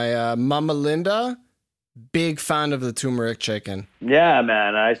food. My Mama Linda, big fan of the turmeric chicken. Yeah,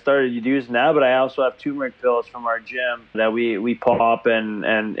 man. I started using that, but I also have turmeric pills from our gym that we pop, and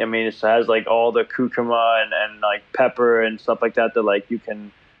I mean, it has like all the curcuma and like pepper and stuff like that like you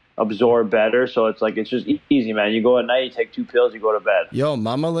can absorb better. So it's just easy, man. You go at night, you take 2 pills, you go to bed. Yo,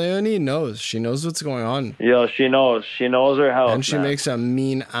 Mama Leonie knows. She knows what's going on. Yo, she knows her health. And she makes a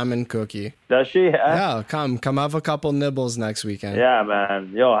mean almond cookie. Does she? Yeah, come have a couple nibbles next weekend. Yeah,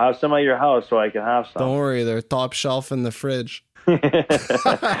 man. Yo, have some at your house so I can have some. Don't worry, they're top shelf in the fridge.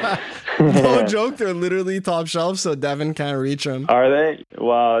 No joke, they're literally top shelf, so Devin can't reach them. Are they?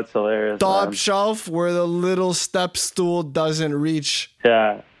 Wow, it's hilarious. Top shelf where the little step stool doesn't reach.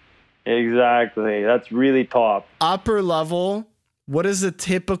 Yeah. Exactly. That's really top. Upper level, what does a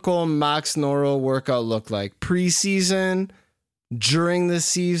typical Max Noro workout look like? Preseason, during the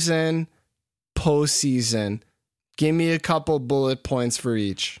season, postseason? Give me a couple bullet points for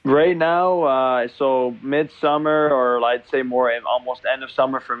each. Right now, so midsummer, or I'd say more almost end of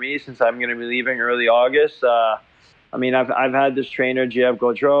summer for me, since I'm going to be leaving early August. I mean, I've had this trainer, Jeff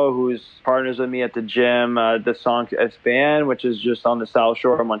Gaudreau, who's partners with me at the gym, the Centre SPN, which is just on the South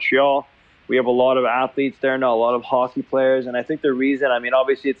Shore of Montreal. We have a lot of athletes there now, a lot of hockey players, and I think the reason, I mean,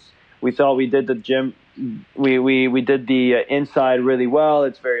 obviously we thought we did the gym, we did the inside really well.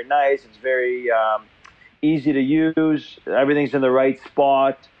 It's very nice. It's very easy to use. Everything's in the right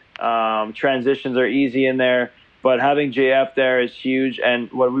spot. Transitions are easy in there. But having JF there is huge,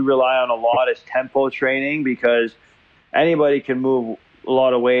 and what we rely on a lot is tempo training, because anybody can move a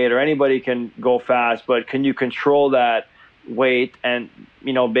lot of weight, or anybody can go fast, but can you control that weight? And,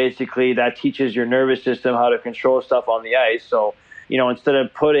 basically that teaches your nervous system how to control stuff on the ice. So, instead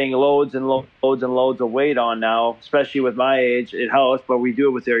of putting loads and loads and loads of weight on now, especially with my age, it helps, but we do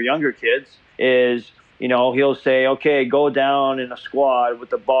it with their younger kids, is, he'll say, okay, go down in a squat with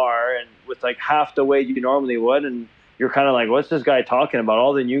the bar and with like half the weight you normally would. And you're kind of like, what's this guy talking about?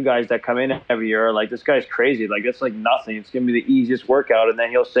 All the new guys that come in every year are like, this guy's crazy. Like, it's like nothing. It's going to be the easiest workout. And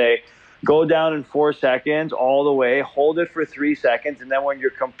then he'll say, go down in 4 seconds all the way, hold it for 3 seconds. And then when you're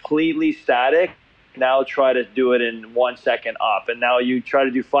completely static, now try to do it in 1 second up. And now you try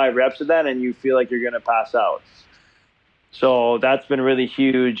to do 5 reps of that and you feel like you're going to pass out. So that's been really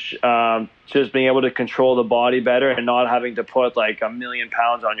huge, just being able to control the body better and not having to put like 1,000,000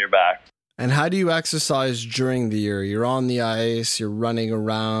 pounds on your back. And how do you exercise during the year? You're on the ice, you're running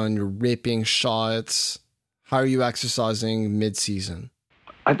around, you're ripping shots. How are you exercising mid-season?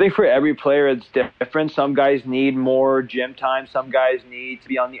 I think for every player it's different. Some guys need more gym time. Some guys need to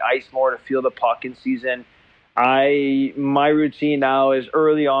be on the ice more to feel the puck in season. My routine now is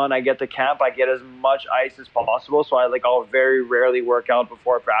early on. I get to camp. I get as much ice as possible. So I'll very rarely work out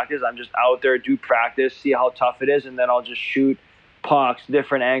before practice. I'm just out there, do practice, see how tough it is, and then I'll just shoot pucks,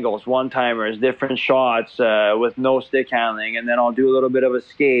 different angles, one timers, different shots with no stick handling, and then I'll do a little bit of a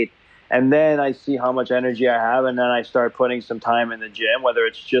skate. And then I see how much energy I have, and then I start putting some time in the gym, whether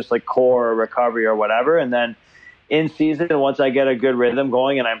it's just like core or recovery or whatever. And then in season, once I get a good rhythm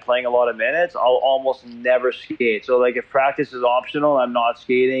going and I'm playing a lot of minutes, I'll almost never skate. So like if practice is optional, I'm not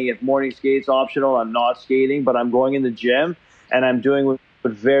skating. If morning skate's optional, I'm not skating, but I'm going in the gym and I'm doing with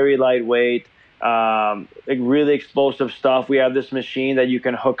very lightweight, like really explosive stuff. We have this machine that you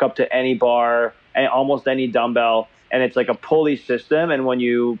can hook up to any bar and almost any dumbbell, and it's like a pulley system. And when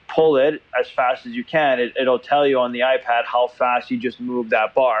you pull it as fast as you can, it'll tell you on the iPad how fast you just moved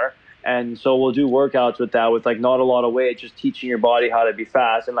that bar. And so we'll do workouts with that, with like not a lot of weight, just teaching your body how to be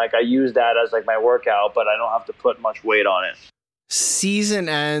fast. And like I use that as like my workout, but I don't have to put much weight on it. Season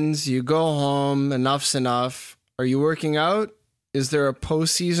ends, you go home, enough's enough. Are you working out? Is there a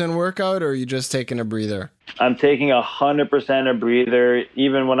postseason workout, or are you just taking a breather? I'm taking 100% a breather.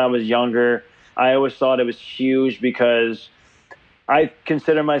 Even when I was younger, I always thought it was huge because I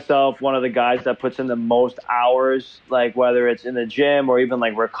consider myself one of the guys that puts in the most hours, like whether it's in the gym or even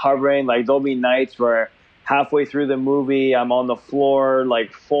like recovering. Like there'll be nights where halfway through the movie, I'm on the floor,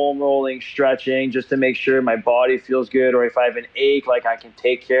 like foam rolling, stretching just to make sure my body feels good. Or if I have an ache, like I can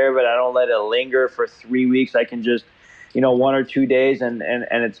take care of it. I don't let it linger for 3 weeks. I can just, 1 or 2 days and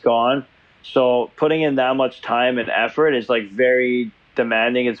it's gone. So putting in that much time and effort is like very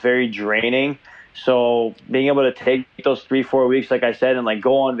demanding. It's very draining. So being able to take those 3-4 weeks, like I said, and like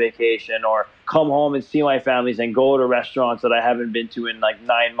go on vacation or come home and see my families and go to restaurants that I haven't been to in like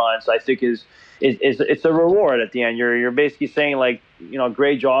 9 months, I think is it's a reward at the end. You're basically saying like,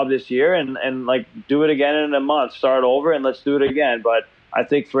 great job this year and like do it again in a month, start over and let's do it again. But I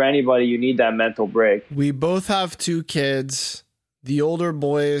think for anybody, you need that mental break. We both have 2 kids. The older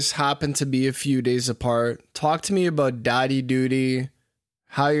boys happen to be a few days apart. Talk to me about daddy duty.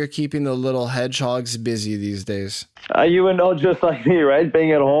 How you're keeping the little hedgehogs busy these days. You would know just like me, right?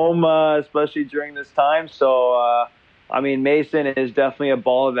 Being at home, especially during this time. So, Mason is definitely a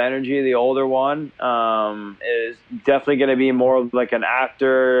ball of energy. The older one is definitely going to be more of like an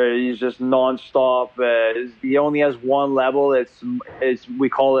actor. He's just nonstop. He only has one level. It's we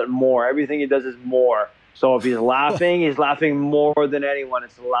call it more. Everything he does is more. So if he's laughing more than anyone.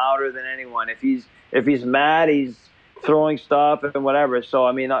 It's louder than anyone. If he's mad, he's throwing stuff and whatever. So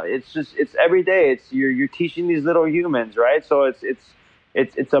it's every day. It's you're teaching these little humans, right? So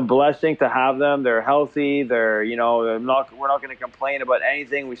it's a blessing to have them. They're healthy. We're not going to complain about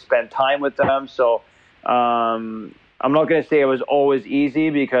anything. We spend time with them. So I'm not going to say it was always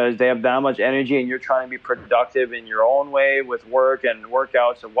easy because they have that much energy and you're trying to be productive in your own way with work and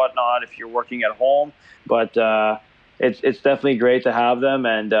workouts and whatnot if you're working at home. But it's definitely great to have them,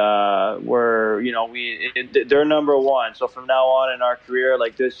 and they're number one. So from now on in our career,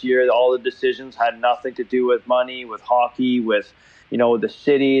 like this year, all the decisions had nothing to do with money, with hockey, with the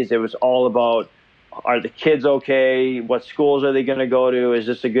cities. It was all about, are the kids okay? What schools are they going to go to? Is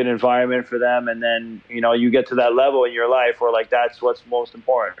this a good environment for them? And then you get to that level in your life where like that's what's most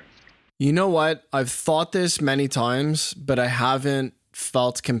important. You know what? I've thought this many times, but I haven't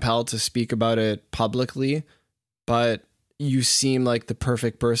felt compelled to speak about it publicly. But you seem like the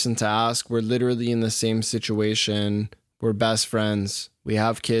perfect person to ask. We're literally in the same situation. We're best friends. We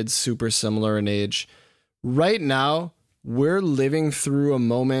have kids super similar in age. Right now, we're living through a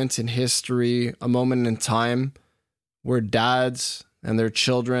moment in history, a moment in time where dads and their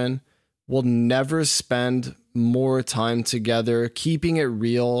children will never spend more time together, keeping it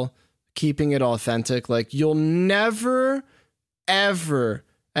real, keeping it authentic. Like you'll never, ever,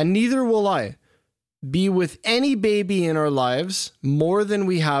 and neither will I, be with any baby in our lives more than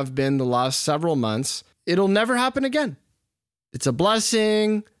we have been the last several months. It'll never happen again. It's a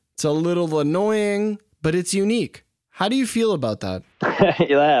blessing. It's a little annoying, but it's unique. How do you feel about that?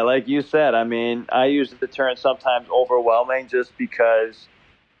 Yeah, like you said, I use the term sometimes overwhelming just because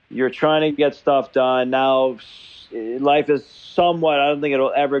you're trying to get stuff done. Now, life is somewhat, I don't think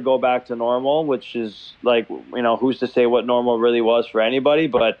it'll ever go back to normal, which is like, who's to say what normal really was for anybody,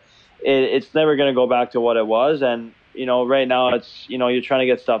 but it's never going to go back to what it was. And, right now it's, you're trying to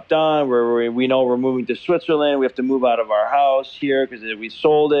get stuff done. We know we're moving to Switzerland. We have to move out of our house here because we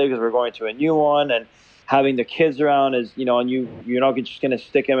sold it because we're going to a new one. And having the kids around is, and you're not just going to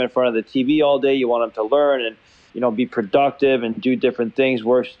stick them in front of the TV all day. You want them to learn and, be productive and do different things,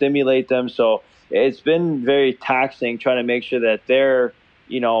 stimulate them. So it's been very taxing trying to make sure that they're,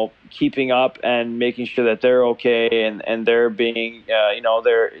 keeping up and making sure that they're okay and they're being,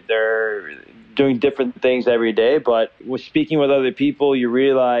 they're doing different things every day. But with speaking with other people, you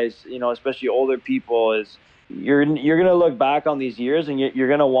realize, especially older people, is you're going to look back on these years and you're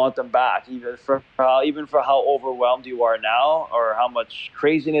going to want them back, even for how overwhelmed you are now, or how much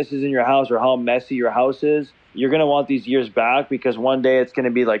craziness is in your house, or how messy your house is. You're going to want these years back, because one day it's going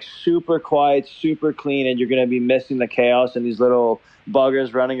to be like super quiet, super clean, and you're going to be missing the chaos and these little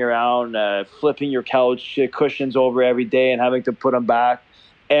buggers running around, flipping your couch cushions over every day and having to put them back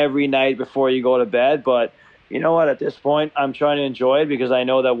every night before you go to bed. But you know what? At this point, I'm trying to enjoy it, because I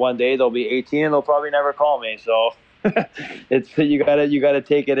know that one day they'll be 18 and they'll probably never call me. So you gotta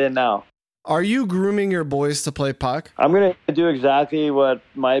take it in now. Are you grooming your boys to play puck? I'm going to do exactly what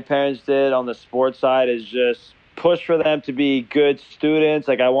my parents did on the sports side, is just push for them to be good students.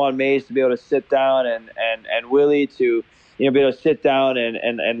 Like, I want Mace to be able to sit down and Willie to, be able to sit down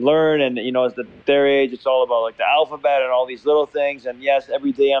and learn. And, as their age, it's all about like the alphabet and all these little things. And yes,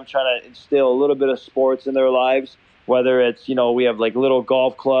 every day I'm trying to instill a little bit of sports in their lives, whether it's, we have like little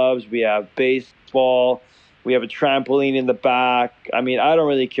golf clubs, we have baseball, we have a trampoline in the back. I mean, I don't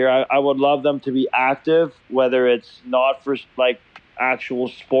really care. I would love them to be active, whether it's not for like actual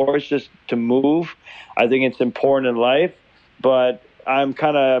sports, just to move. I think it's important in life, but I'm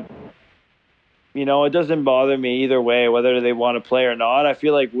kind of, it doesn't bother me either way, whether they want to play or not. I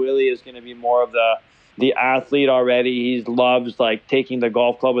feel like Willie is going to be more of the athlete already. He loves like taking the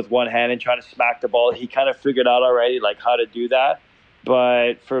golf club with one hand and trying to smack the ball. He kind of figured out already like how to do that.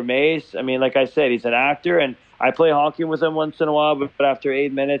 But for Mace, I mean, like I said, he's an actor, and I play hockey with him once in a while, but after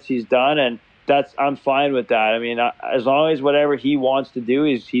 8 minutes, he's done, and I'm fine with that. I mean, as long as whatever he wants to do,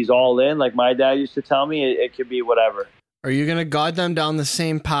 he's all in. Like my dad used to tell me, it could be whatever. Are you going to guide them down the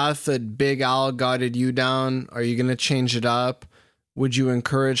same path that Big Al guided you down? Are you going to change it up? Would you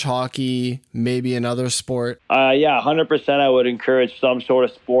encourage hockey, maybe another sport? Yeah, 100% I would encourage some sort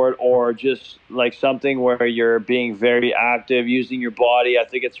of sport, or just like something where you're being very active, using your body. I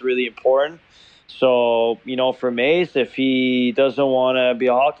think it's really important. So, for Mace, if he doesn't want to be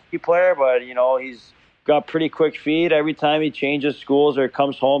a hockey player, but, he's got pretty quick feet. Every time he changes schools or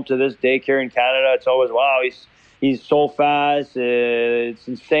comes home to this daycare in Canada, it's always, wow, he's so fast. It's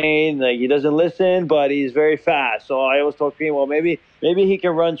insane. Like, he doesn't listen, but he's very fast. So I always told him, well, maybe he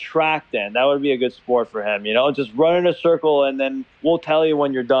can run track then. That would be a good sport for him, just run in a circle and then we'll tell you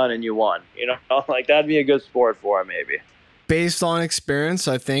when you're done and you won, like that'd be a good sport for him maybe. Based on experience,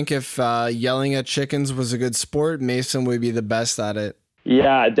 I think if yelling at chickens was a good sport, Mason would be the best at it.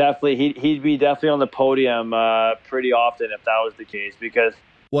 Yeah, definitely. He'd be definitely on the podium pretty often if that was the case, because...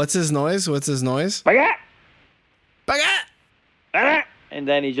 What's his noise? Bagat! Bagat! Bagat! And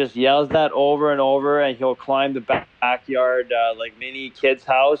then he just yells that over and over, and he'll climb the backyard like mini kid's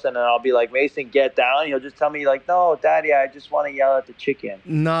house, and then I'll be like, Mason, get down. He'll just tell me like, no, Daddy, I just want to yell at the chicken.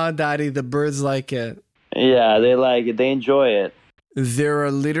 Nah, Daddy, the birds like it. Yeah, they like it. They enjoy it. There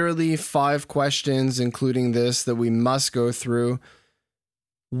are literally 5 questions, including this, that we must go through.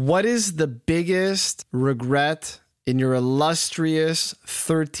 What is the biggest regret in your illustrious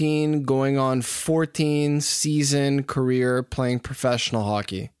 13 going on 14 season career playing professional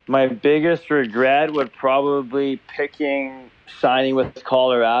hockey? My biggest regret would probably signing with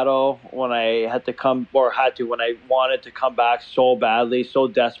Colorado when I when I wanted to come back so badly, so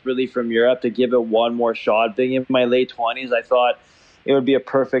desperately from Europe, to give it one more shot. Being in my late 20s, I thought it would be a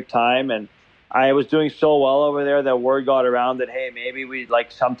perfect time, and I was doing so well over there that word got around that, hey, maybe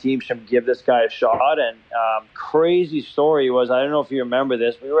some teams should give this guy a shot. And crazy story was, I don't know if you remember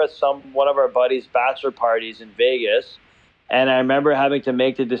this, we were at one of our buddies' bachelor parties in Vegas, and I remember having to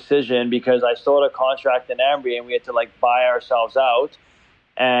make the decision because I still had a contract in Embry and we had to buy ourselves out.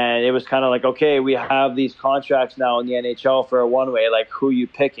 And it was kind of like, okay, we have these contracts now in the NHL for a one-way, who are you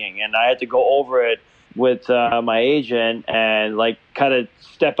picking? And I had to go over it with my agent and kind of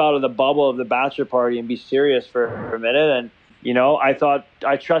step out of the bubble of the bachelor party and be serious for a minute. And, I thought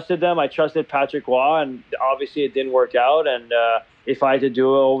I trusted them. I trusted Patrick Roy, and obviously it didn't work out. And if I had to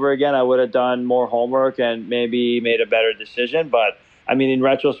do it over again, I would have done more homework and maybe made a better decision. But I mean, in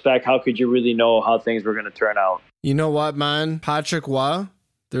retrospect, how could you really know how things were going to turn out? You know what, man? Patrick Roy,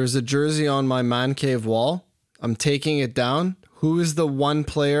 there's a jersey on my man cave wall. I'm taking it down. Who is the one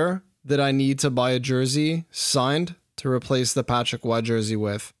player that I need to buy a jersey signed to replace the Patrick Roy jersey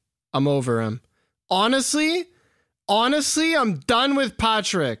with? I'm over him. Honestly, I'm done with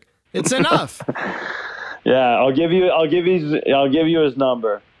Patrick. It's enough. Yeah, I'll give you his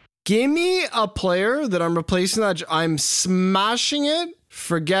number. Give me a player that I'm replacing that. I'm smashing it.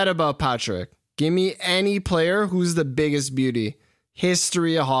 Forget about Patrick. Give me any player who's the biggest beauty.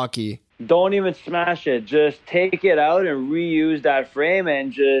 history of hockey. Don't even smash it. Just take it out and reuse that frame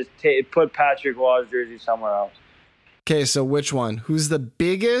and just put Patrick Waugh's jersey somewhere else. Okay, so which one? Who's the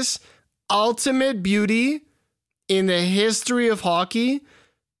biggest ultimate beauty in the history of hockey?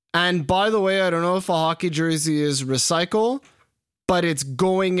 And by the way, I don't know if a hockey jersey is recycle, but it's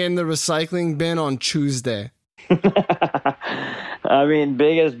going in the recycling bin on Tuesday. I mean,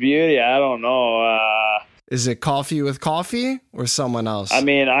 biggest beauty, I don't know. Is it Coffee with Coffee or someone else? I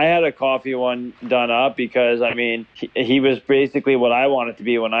mean, I had a Coffee one done up because, I mean, he was basically what I wanted to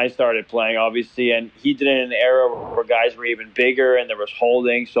be when I started playing, obviously. And he did it in an era where guys were even bigger and there was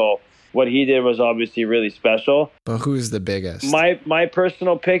holding. So what he did was obviously really special. But who's the biggest? My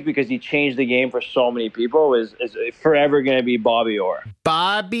personal pick, because he changed the game for so many people, is forever going to be Bobby Orr.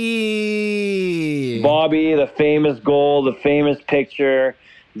 Bobby, the famous goal, the famous picture,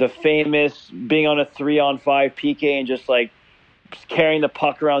 the famous being on a 3-on-5 PK and just like carrying the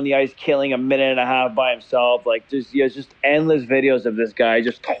puck around the ice, killing a minute and a half by himself. Like just endless videos of this guy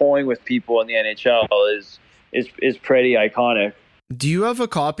just toying with people in the NHL is pretty iconic. Do you have a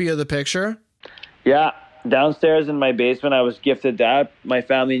copy of the picture? Yeah, downstairs in my basement, I was gifted that. My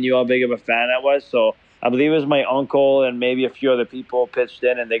family knew how big of a fan I was, so I believe it was my uncle and maybe a few other people pitched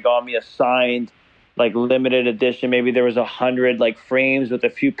in and they got me a signed, like, limited edition. Maybe there was 100 like frames with a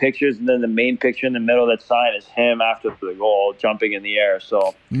few pictures, and then the main picture in the middle that sign is him after the goal jumping in the air.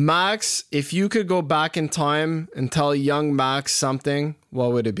 So Max, if you could go back in time and tell young Max something,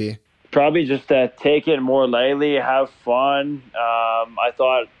 what would it be? Probably just to take it more lightly, have fun. I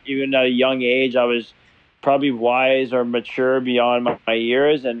thought even at a young age I was probably wise or mature beyond my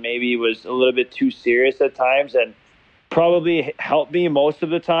years, and maybe was a little bit too serious at times, and probably helped me most of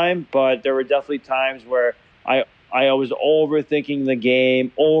the time. But there were definitely times where I was overthinking the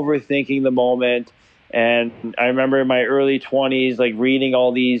game, overthinking the moment. And I remember in my early 20s, like reading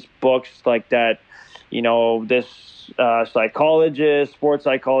all these books like that, you know, this psychologist, sports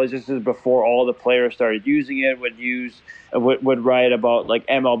psychologist, this is before all the players started using it, would write about like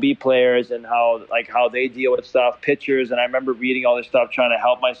MLB players and how they deal with stuff, pitchers. And I remember reading all this stuff, trying to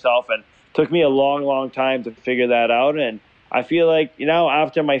help myself, and took me a long, long time to figure that out. And I feel like, you know,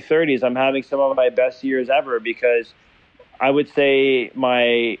 after my 30s, I'm having some of my best years ever, because I would say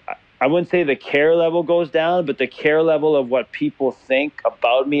I wouldn't say the care level goes down, but the care level of what people think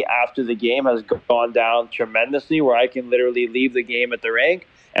about me after the game has gone down tremendously, where I can literally leave the game at the rink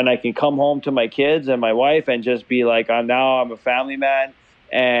and I can come home to my kids and my wife and just be like, I'm a family man.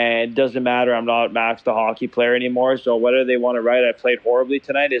 And it doesn't matter, I'm not Max the hockey player anymore. So whether they want to write I played horribly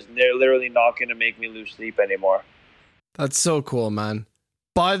tonight is literally not going to make me lose sleep anymore. That's so cool, man.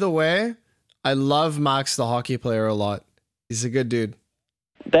 By the way, I love Max the hockey player a lot. He's a good dude.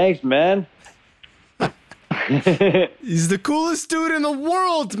 Thanks, man. He's the coolest dude in the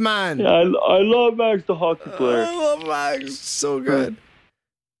world, man. Yeah, I love Max the hockey player. I love Max. So good.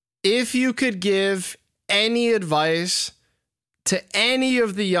 If you could give any advice to any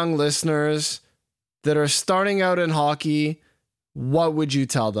of the young listeners that are starting out in hockey, what would you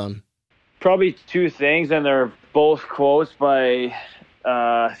tell them? Probably two things, and they're both quotes by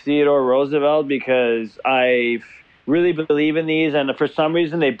Theodore Roosevelt, because I really believe in these, and for some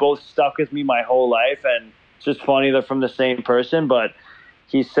reason they both stuck with me my whole life. And it's just funny they're from the same person, but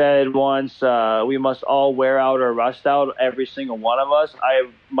he said once, we must all wear out or rust out, every single one of us.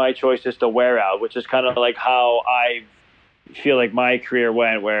 My choice is to wear out, which is kind of like how I feel like my career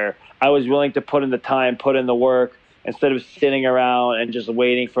went, where I was willing to put in the time, put in the work, instead of sitting around and just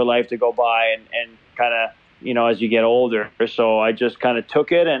waiting for life to go by and kind of, you know, as you get older. So I just kind of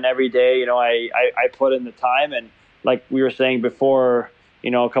took it, and every day, you know, I put in the time. And like we were saying before,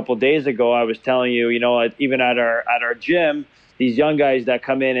 you know, a couple of days ago, I was telling you, you know, even at our gym, these young guys that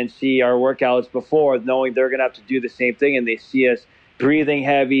come in and see our workouts before, knowing they're going to have to do the same thing, and they see us breathing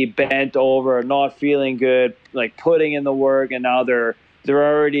heavy, bent over, not feeling good, like putting in the work, and now they're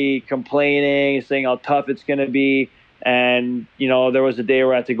already complaining, saying how tough it's going to be. And, you know, there was a day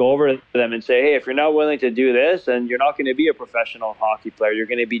where I had to go over to them and say, hey, if you're not willing to do this, and you're not going to be a professional hockey player, you're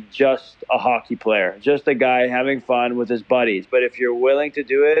going to be just a hockey player, just a guy having fun with his buddies. But if you're willing to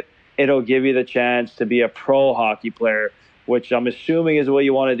do it, it'll give you the chance to be a pro hockey player, which I'm assuming is what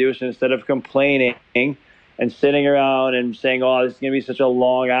you want to do. So instead of complaining and sitting around and saying, oh, this is going to be such a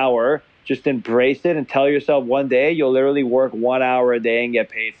long hour, just embrace it and tell yourself one day you'll literally work 1 hour a day and get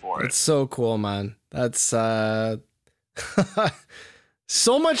paid for it. It's so cool, man. That's so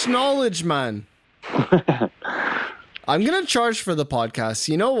much knowledge, man. I'm going to charge for the podcast.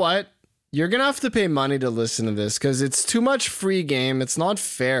 You know what? You're going to have to pay money to listen to this, because it's too much free game. It's not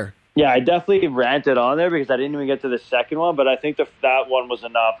fair. Yeah, I definitely ranted on there because I didn't even get to the second one, but I think that one was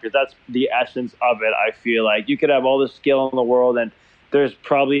enough because that's the essence of it. I feel like you could have all the skill in the world, and there's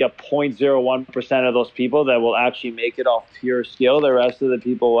probably a 0.01% of those people that will actually make it off pure skill. The rest of the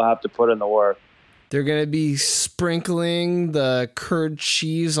people will have to put in the work. They're going to be sprinkling the curd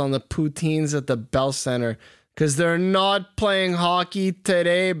cheese on the poutines at the Bell Center because they're not playing hockey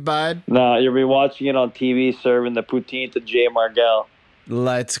today, bud. No, you'll be watching it on TV serving the poutine to Jay Margell.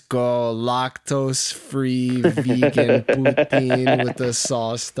 Let's go. Lactose-free vegan poutine with the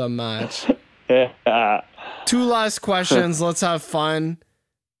sauce to match. Yeah. 2 last questions. Let's have fun.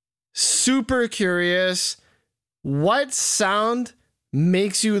 Super curious. What sound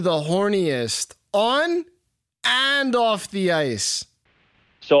makes you the horniest on and off the ice?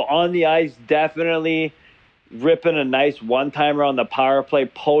 So on the ice, definitely ripping a nice one-timer on the power play,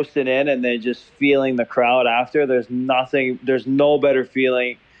 posting in, and then just feeling the crowd after. There's no better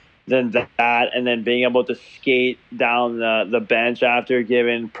feeling than that. And then being able to skate down the bench after,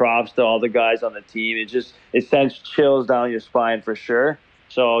 giving props to all the guys on the team. It sends chills down your spine for sure.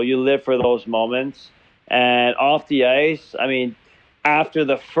 So you live for those moments. And off the ice, I mean, after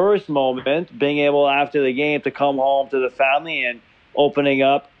the first moment, being able after the game to come home to the family and opening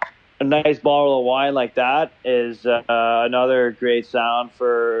up a nice bottle of wine like that is another great sound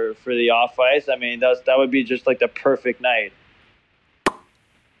for the off ice. I mean, that would be just like the perfect night.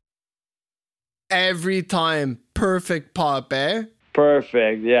 Every time, perfect pop, eh?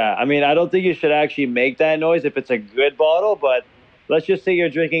 Perfect, yeah. I mean, I don't think you should actually make that noise if it's a good bottle, but let's just say you're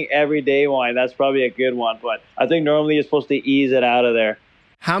drinking everyday wine. That's probably a good one, but I think normally you're supposed to ease it out of there.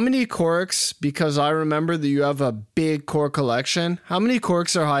 How many corks, because I remember that you have a big cork collection, how many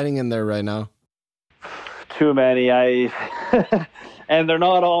corks are hiding in there right now? Too many. And they're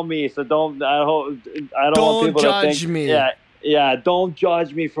not all me, so don't want people to think, judge me. Yeah, don't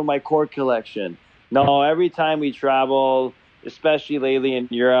judge me for my cork collection. No, every time we travel, especially lately in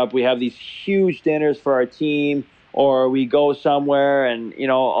Europe, we have these huge dinners for our team, or we go somewhere and,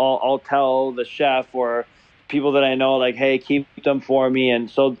 I'll tell the chef or people that I know, like, hey, keep them for me. And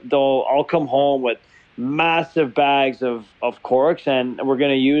so I'll come home with massive bags of corks, and we're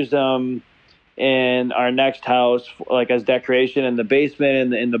going to use them in our next house, like as decoration in the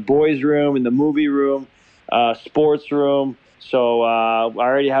basement, in the boys' room, in the movie room, sports room. So I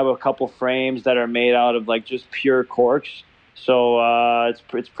already have a couple frames that are made out of like just pure corks. So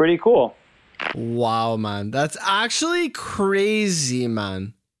it's pretty cool. Wow, man. That's actually crazy,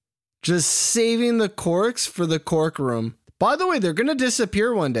 man. Just saving the corks for the cork room. By the way, they're going to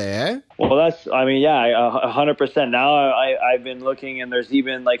disappear one day, eh? Well, 100%. Now I've been looking, and there's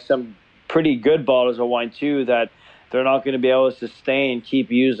even like some pretty good bottles of wine too that they're not going to be able to sustain,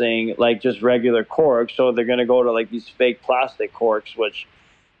 keep using like just regular corks. So they're going to go to like these fake plastic corks, which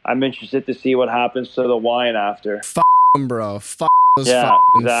I'm interested to see what happens to the wine after. F*** them, bro. F*** those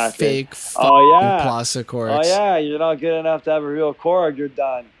exactly. fake plastic corks. Oh, yeah. You're not good enough to have a real cork. You're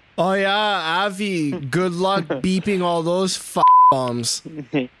done. Oh, yeah. Avi, good luck beeping all those bombs.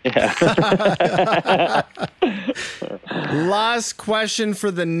 Yeah. Last question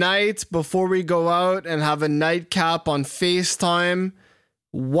for the night before we go out and have a nightcap on FaceTime.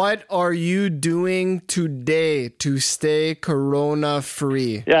 What are you doing today to stay corona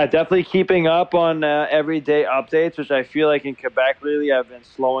free? Yeah, definitely keeping up on everyday updates, which I feel like in Quebec lately I've been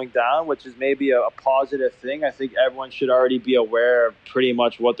slowing down, which is maybe a positive thing. I think everyone should already be aware of pretty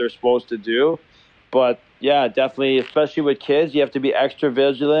much what they're supposed to do. But yeah, definitely, especially with kids, you have to be extra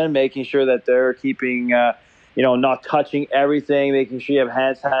vigilant, making sure that they're keeping, not touching everything, making sure you have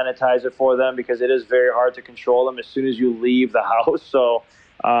hand sanitizer for them, because it is very hard to control them as soon as you leave the house. So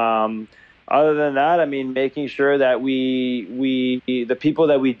other than that, I mean, making sure that the people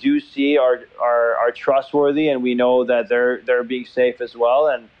that we do see are trustworthy, and we know that they're being safe as well.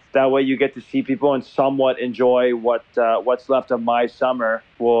 And that way you get to see people and somewhat enjoy what's left of my summer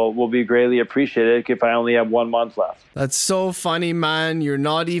will be greatly appreciated if I only have 1 month left. That's so funny, man. You're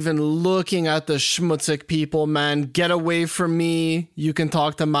not even looking at the schmutzig people, man. Get away from me. You can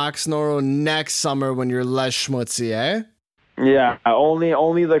talk to Max Noro next summer when you're less schmutzy, eh? Yeah,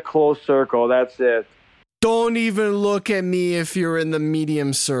 only the close circle. That's it. Don't even look at me if you're in the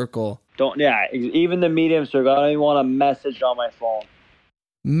medium circle. Even the medium circle. I don't even want a message on my phone.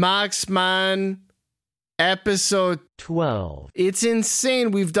 Max, man, episode 12. It's insane.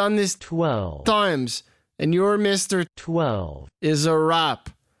 We've done this 12 times, and your Mr. 12 is a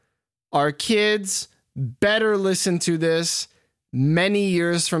wrap. Our kids better listen to this many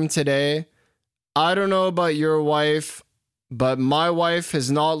years from today. I don't know about your wife, but my wife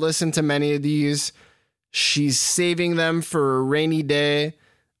has not listened to many of these. She's saving them for a rainy day.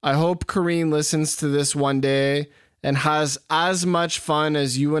 I hope Kareen listens to this one day and has as much fun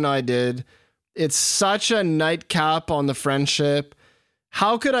as you and I did. It's such a nightcap on the friendship.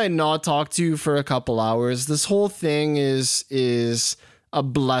 How could I not talk to you for a couple hours? This whole thing is a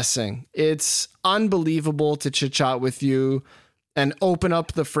blessing. It's unbelievable to chit chat with you and open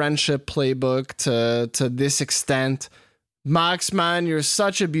up the friendship playbook to this extent. Max, man, you're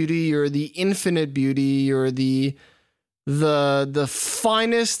such a beauty. You're the infinite beauty. You're the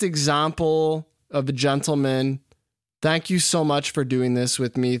finest example of a gentleman. Thank you so much for doing this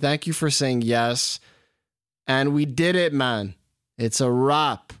with me. Thank you for saying yes. And we did it, man. It's a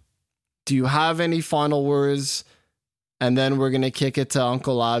wrap. Do you have any final words? And then we're going to kick it to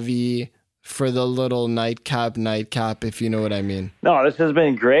Uncle Avi for the little nightcap, if you know what I mean. No, this has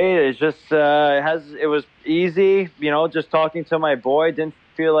been great. It's just, it was easy, just talking to my boy. Didn't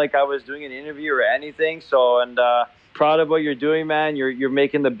feel like I was doing an interview or anything. So, and proud of what you're doing, man. You're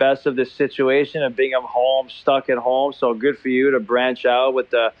making the best of this situation of being stuck at home. So good for you to branch out with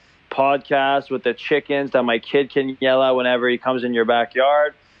the podcast, with the chickens that my kid can yell at whenever he comes in your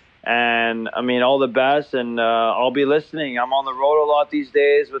backyard. And I mean, all the best, and I'll be listening. I'm on the road a lot these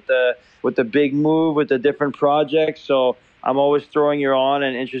days with the big move, with the different projects. So I'm always throwing you on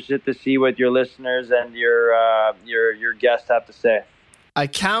and interested to see what your listeners and your guests have to say. I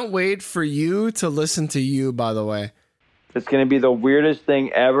can't wait for you to listen to you, by the way. It's going to be the weirdest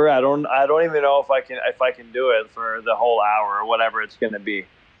thing ever. I don't even know if I can do it for the whole hour or whatever it's going to be.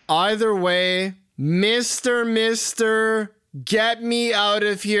 Either way, Mr. Get me out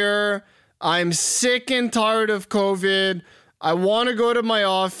of here. I'm sick and tired of COVID. I want to go to my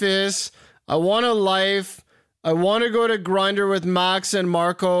office. I want a life. I want to go to Grindr with Max and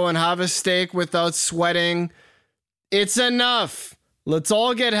Marco and have a steak without sweating. It's enough. Let's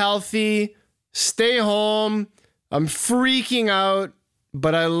all get healthy. Stay home. I'm freaking out,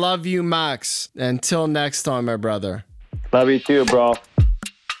 but I love you, Max. Until next time, my brother. Love you too, bro.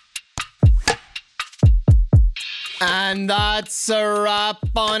 And that's a wrap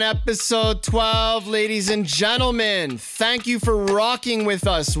on episode 12, ladies and gentlemen. Thank you for rocking with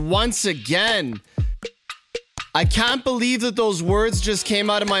us once again. I can't believe that those words just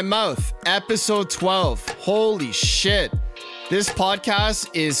came out of my mouth. Episode 12. Holy shit. This podcast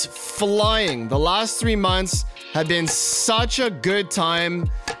is flying. The last 3 months have been such a good time.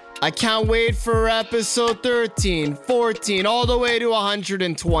 I can't wait for episode 13, 14, all the way to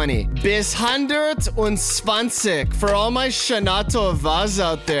 120. Bis 120 for all my Shanato Vaz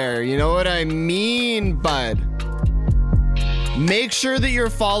out there. You know what I mean, bud? Make sure that you're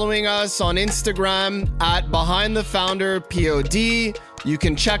following us on Instagram at Behind the Founder POD. You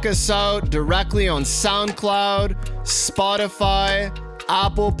can check us out directly on SoundCloud, Spotify,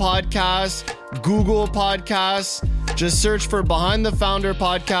 Apple Podcasts, Google Podcasts. Just search for Behind the Founder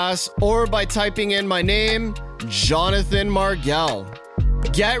Podcast or by typing in my name, Jonathan Margell.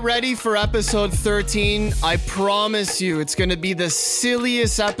 Get ready for episode 13. I promise you it's going to be the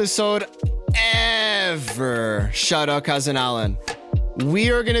silliest episode ever. Shout out Cousin Alan.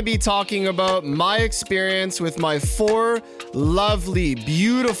 We are going to be talking about my experience with my 4 lovely,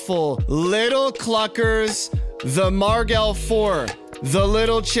 beautiful little cluckers, the Margell 4, the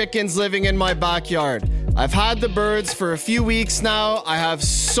little chickens living in my backyard. I've had the birds for a few weeks now. I have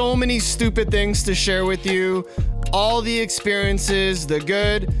so many stupid things to share with you. All the experiences, the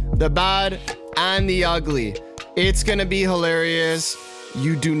good, the bad, and the ugly. It's going to be hilarious.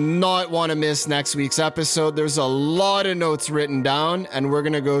 You do not want to miss next week's episode. There's a lot of notes written down, and we're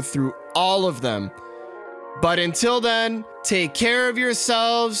going to go through all of them. But until then, take care of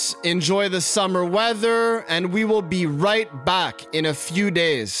yourselves, enjoy the summer weather, and we will be right back in a few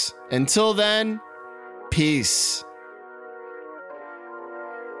days. Until then, peace.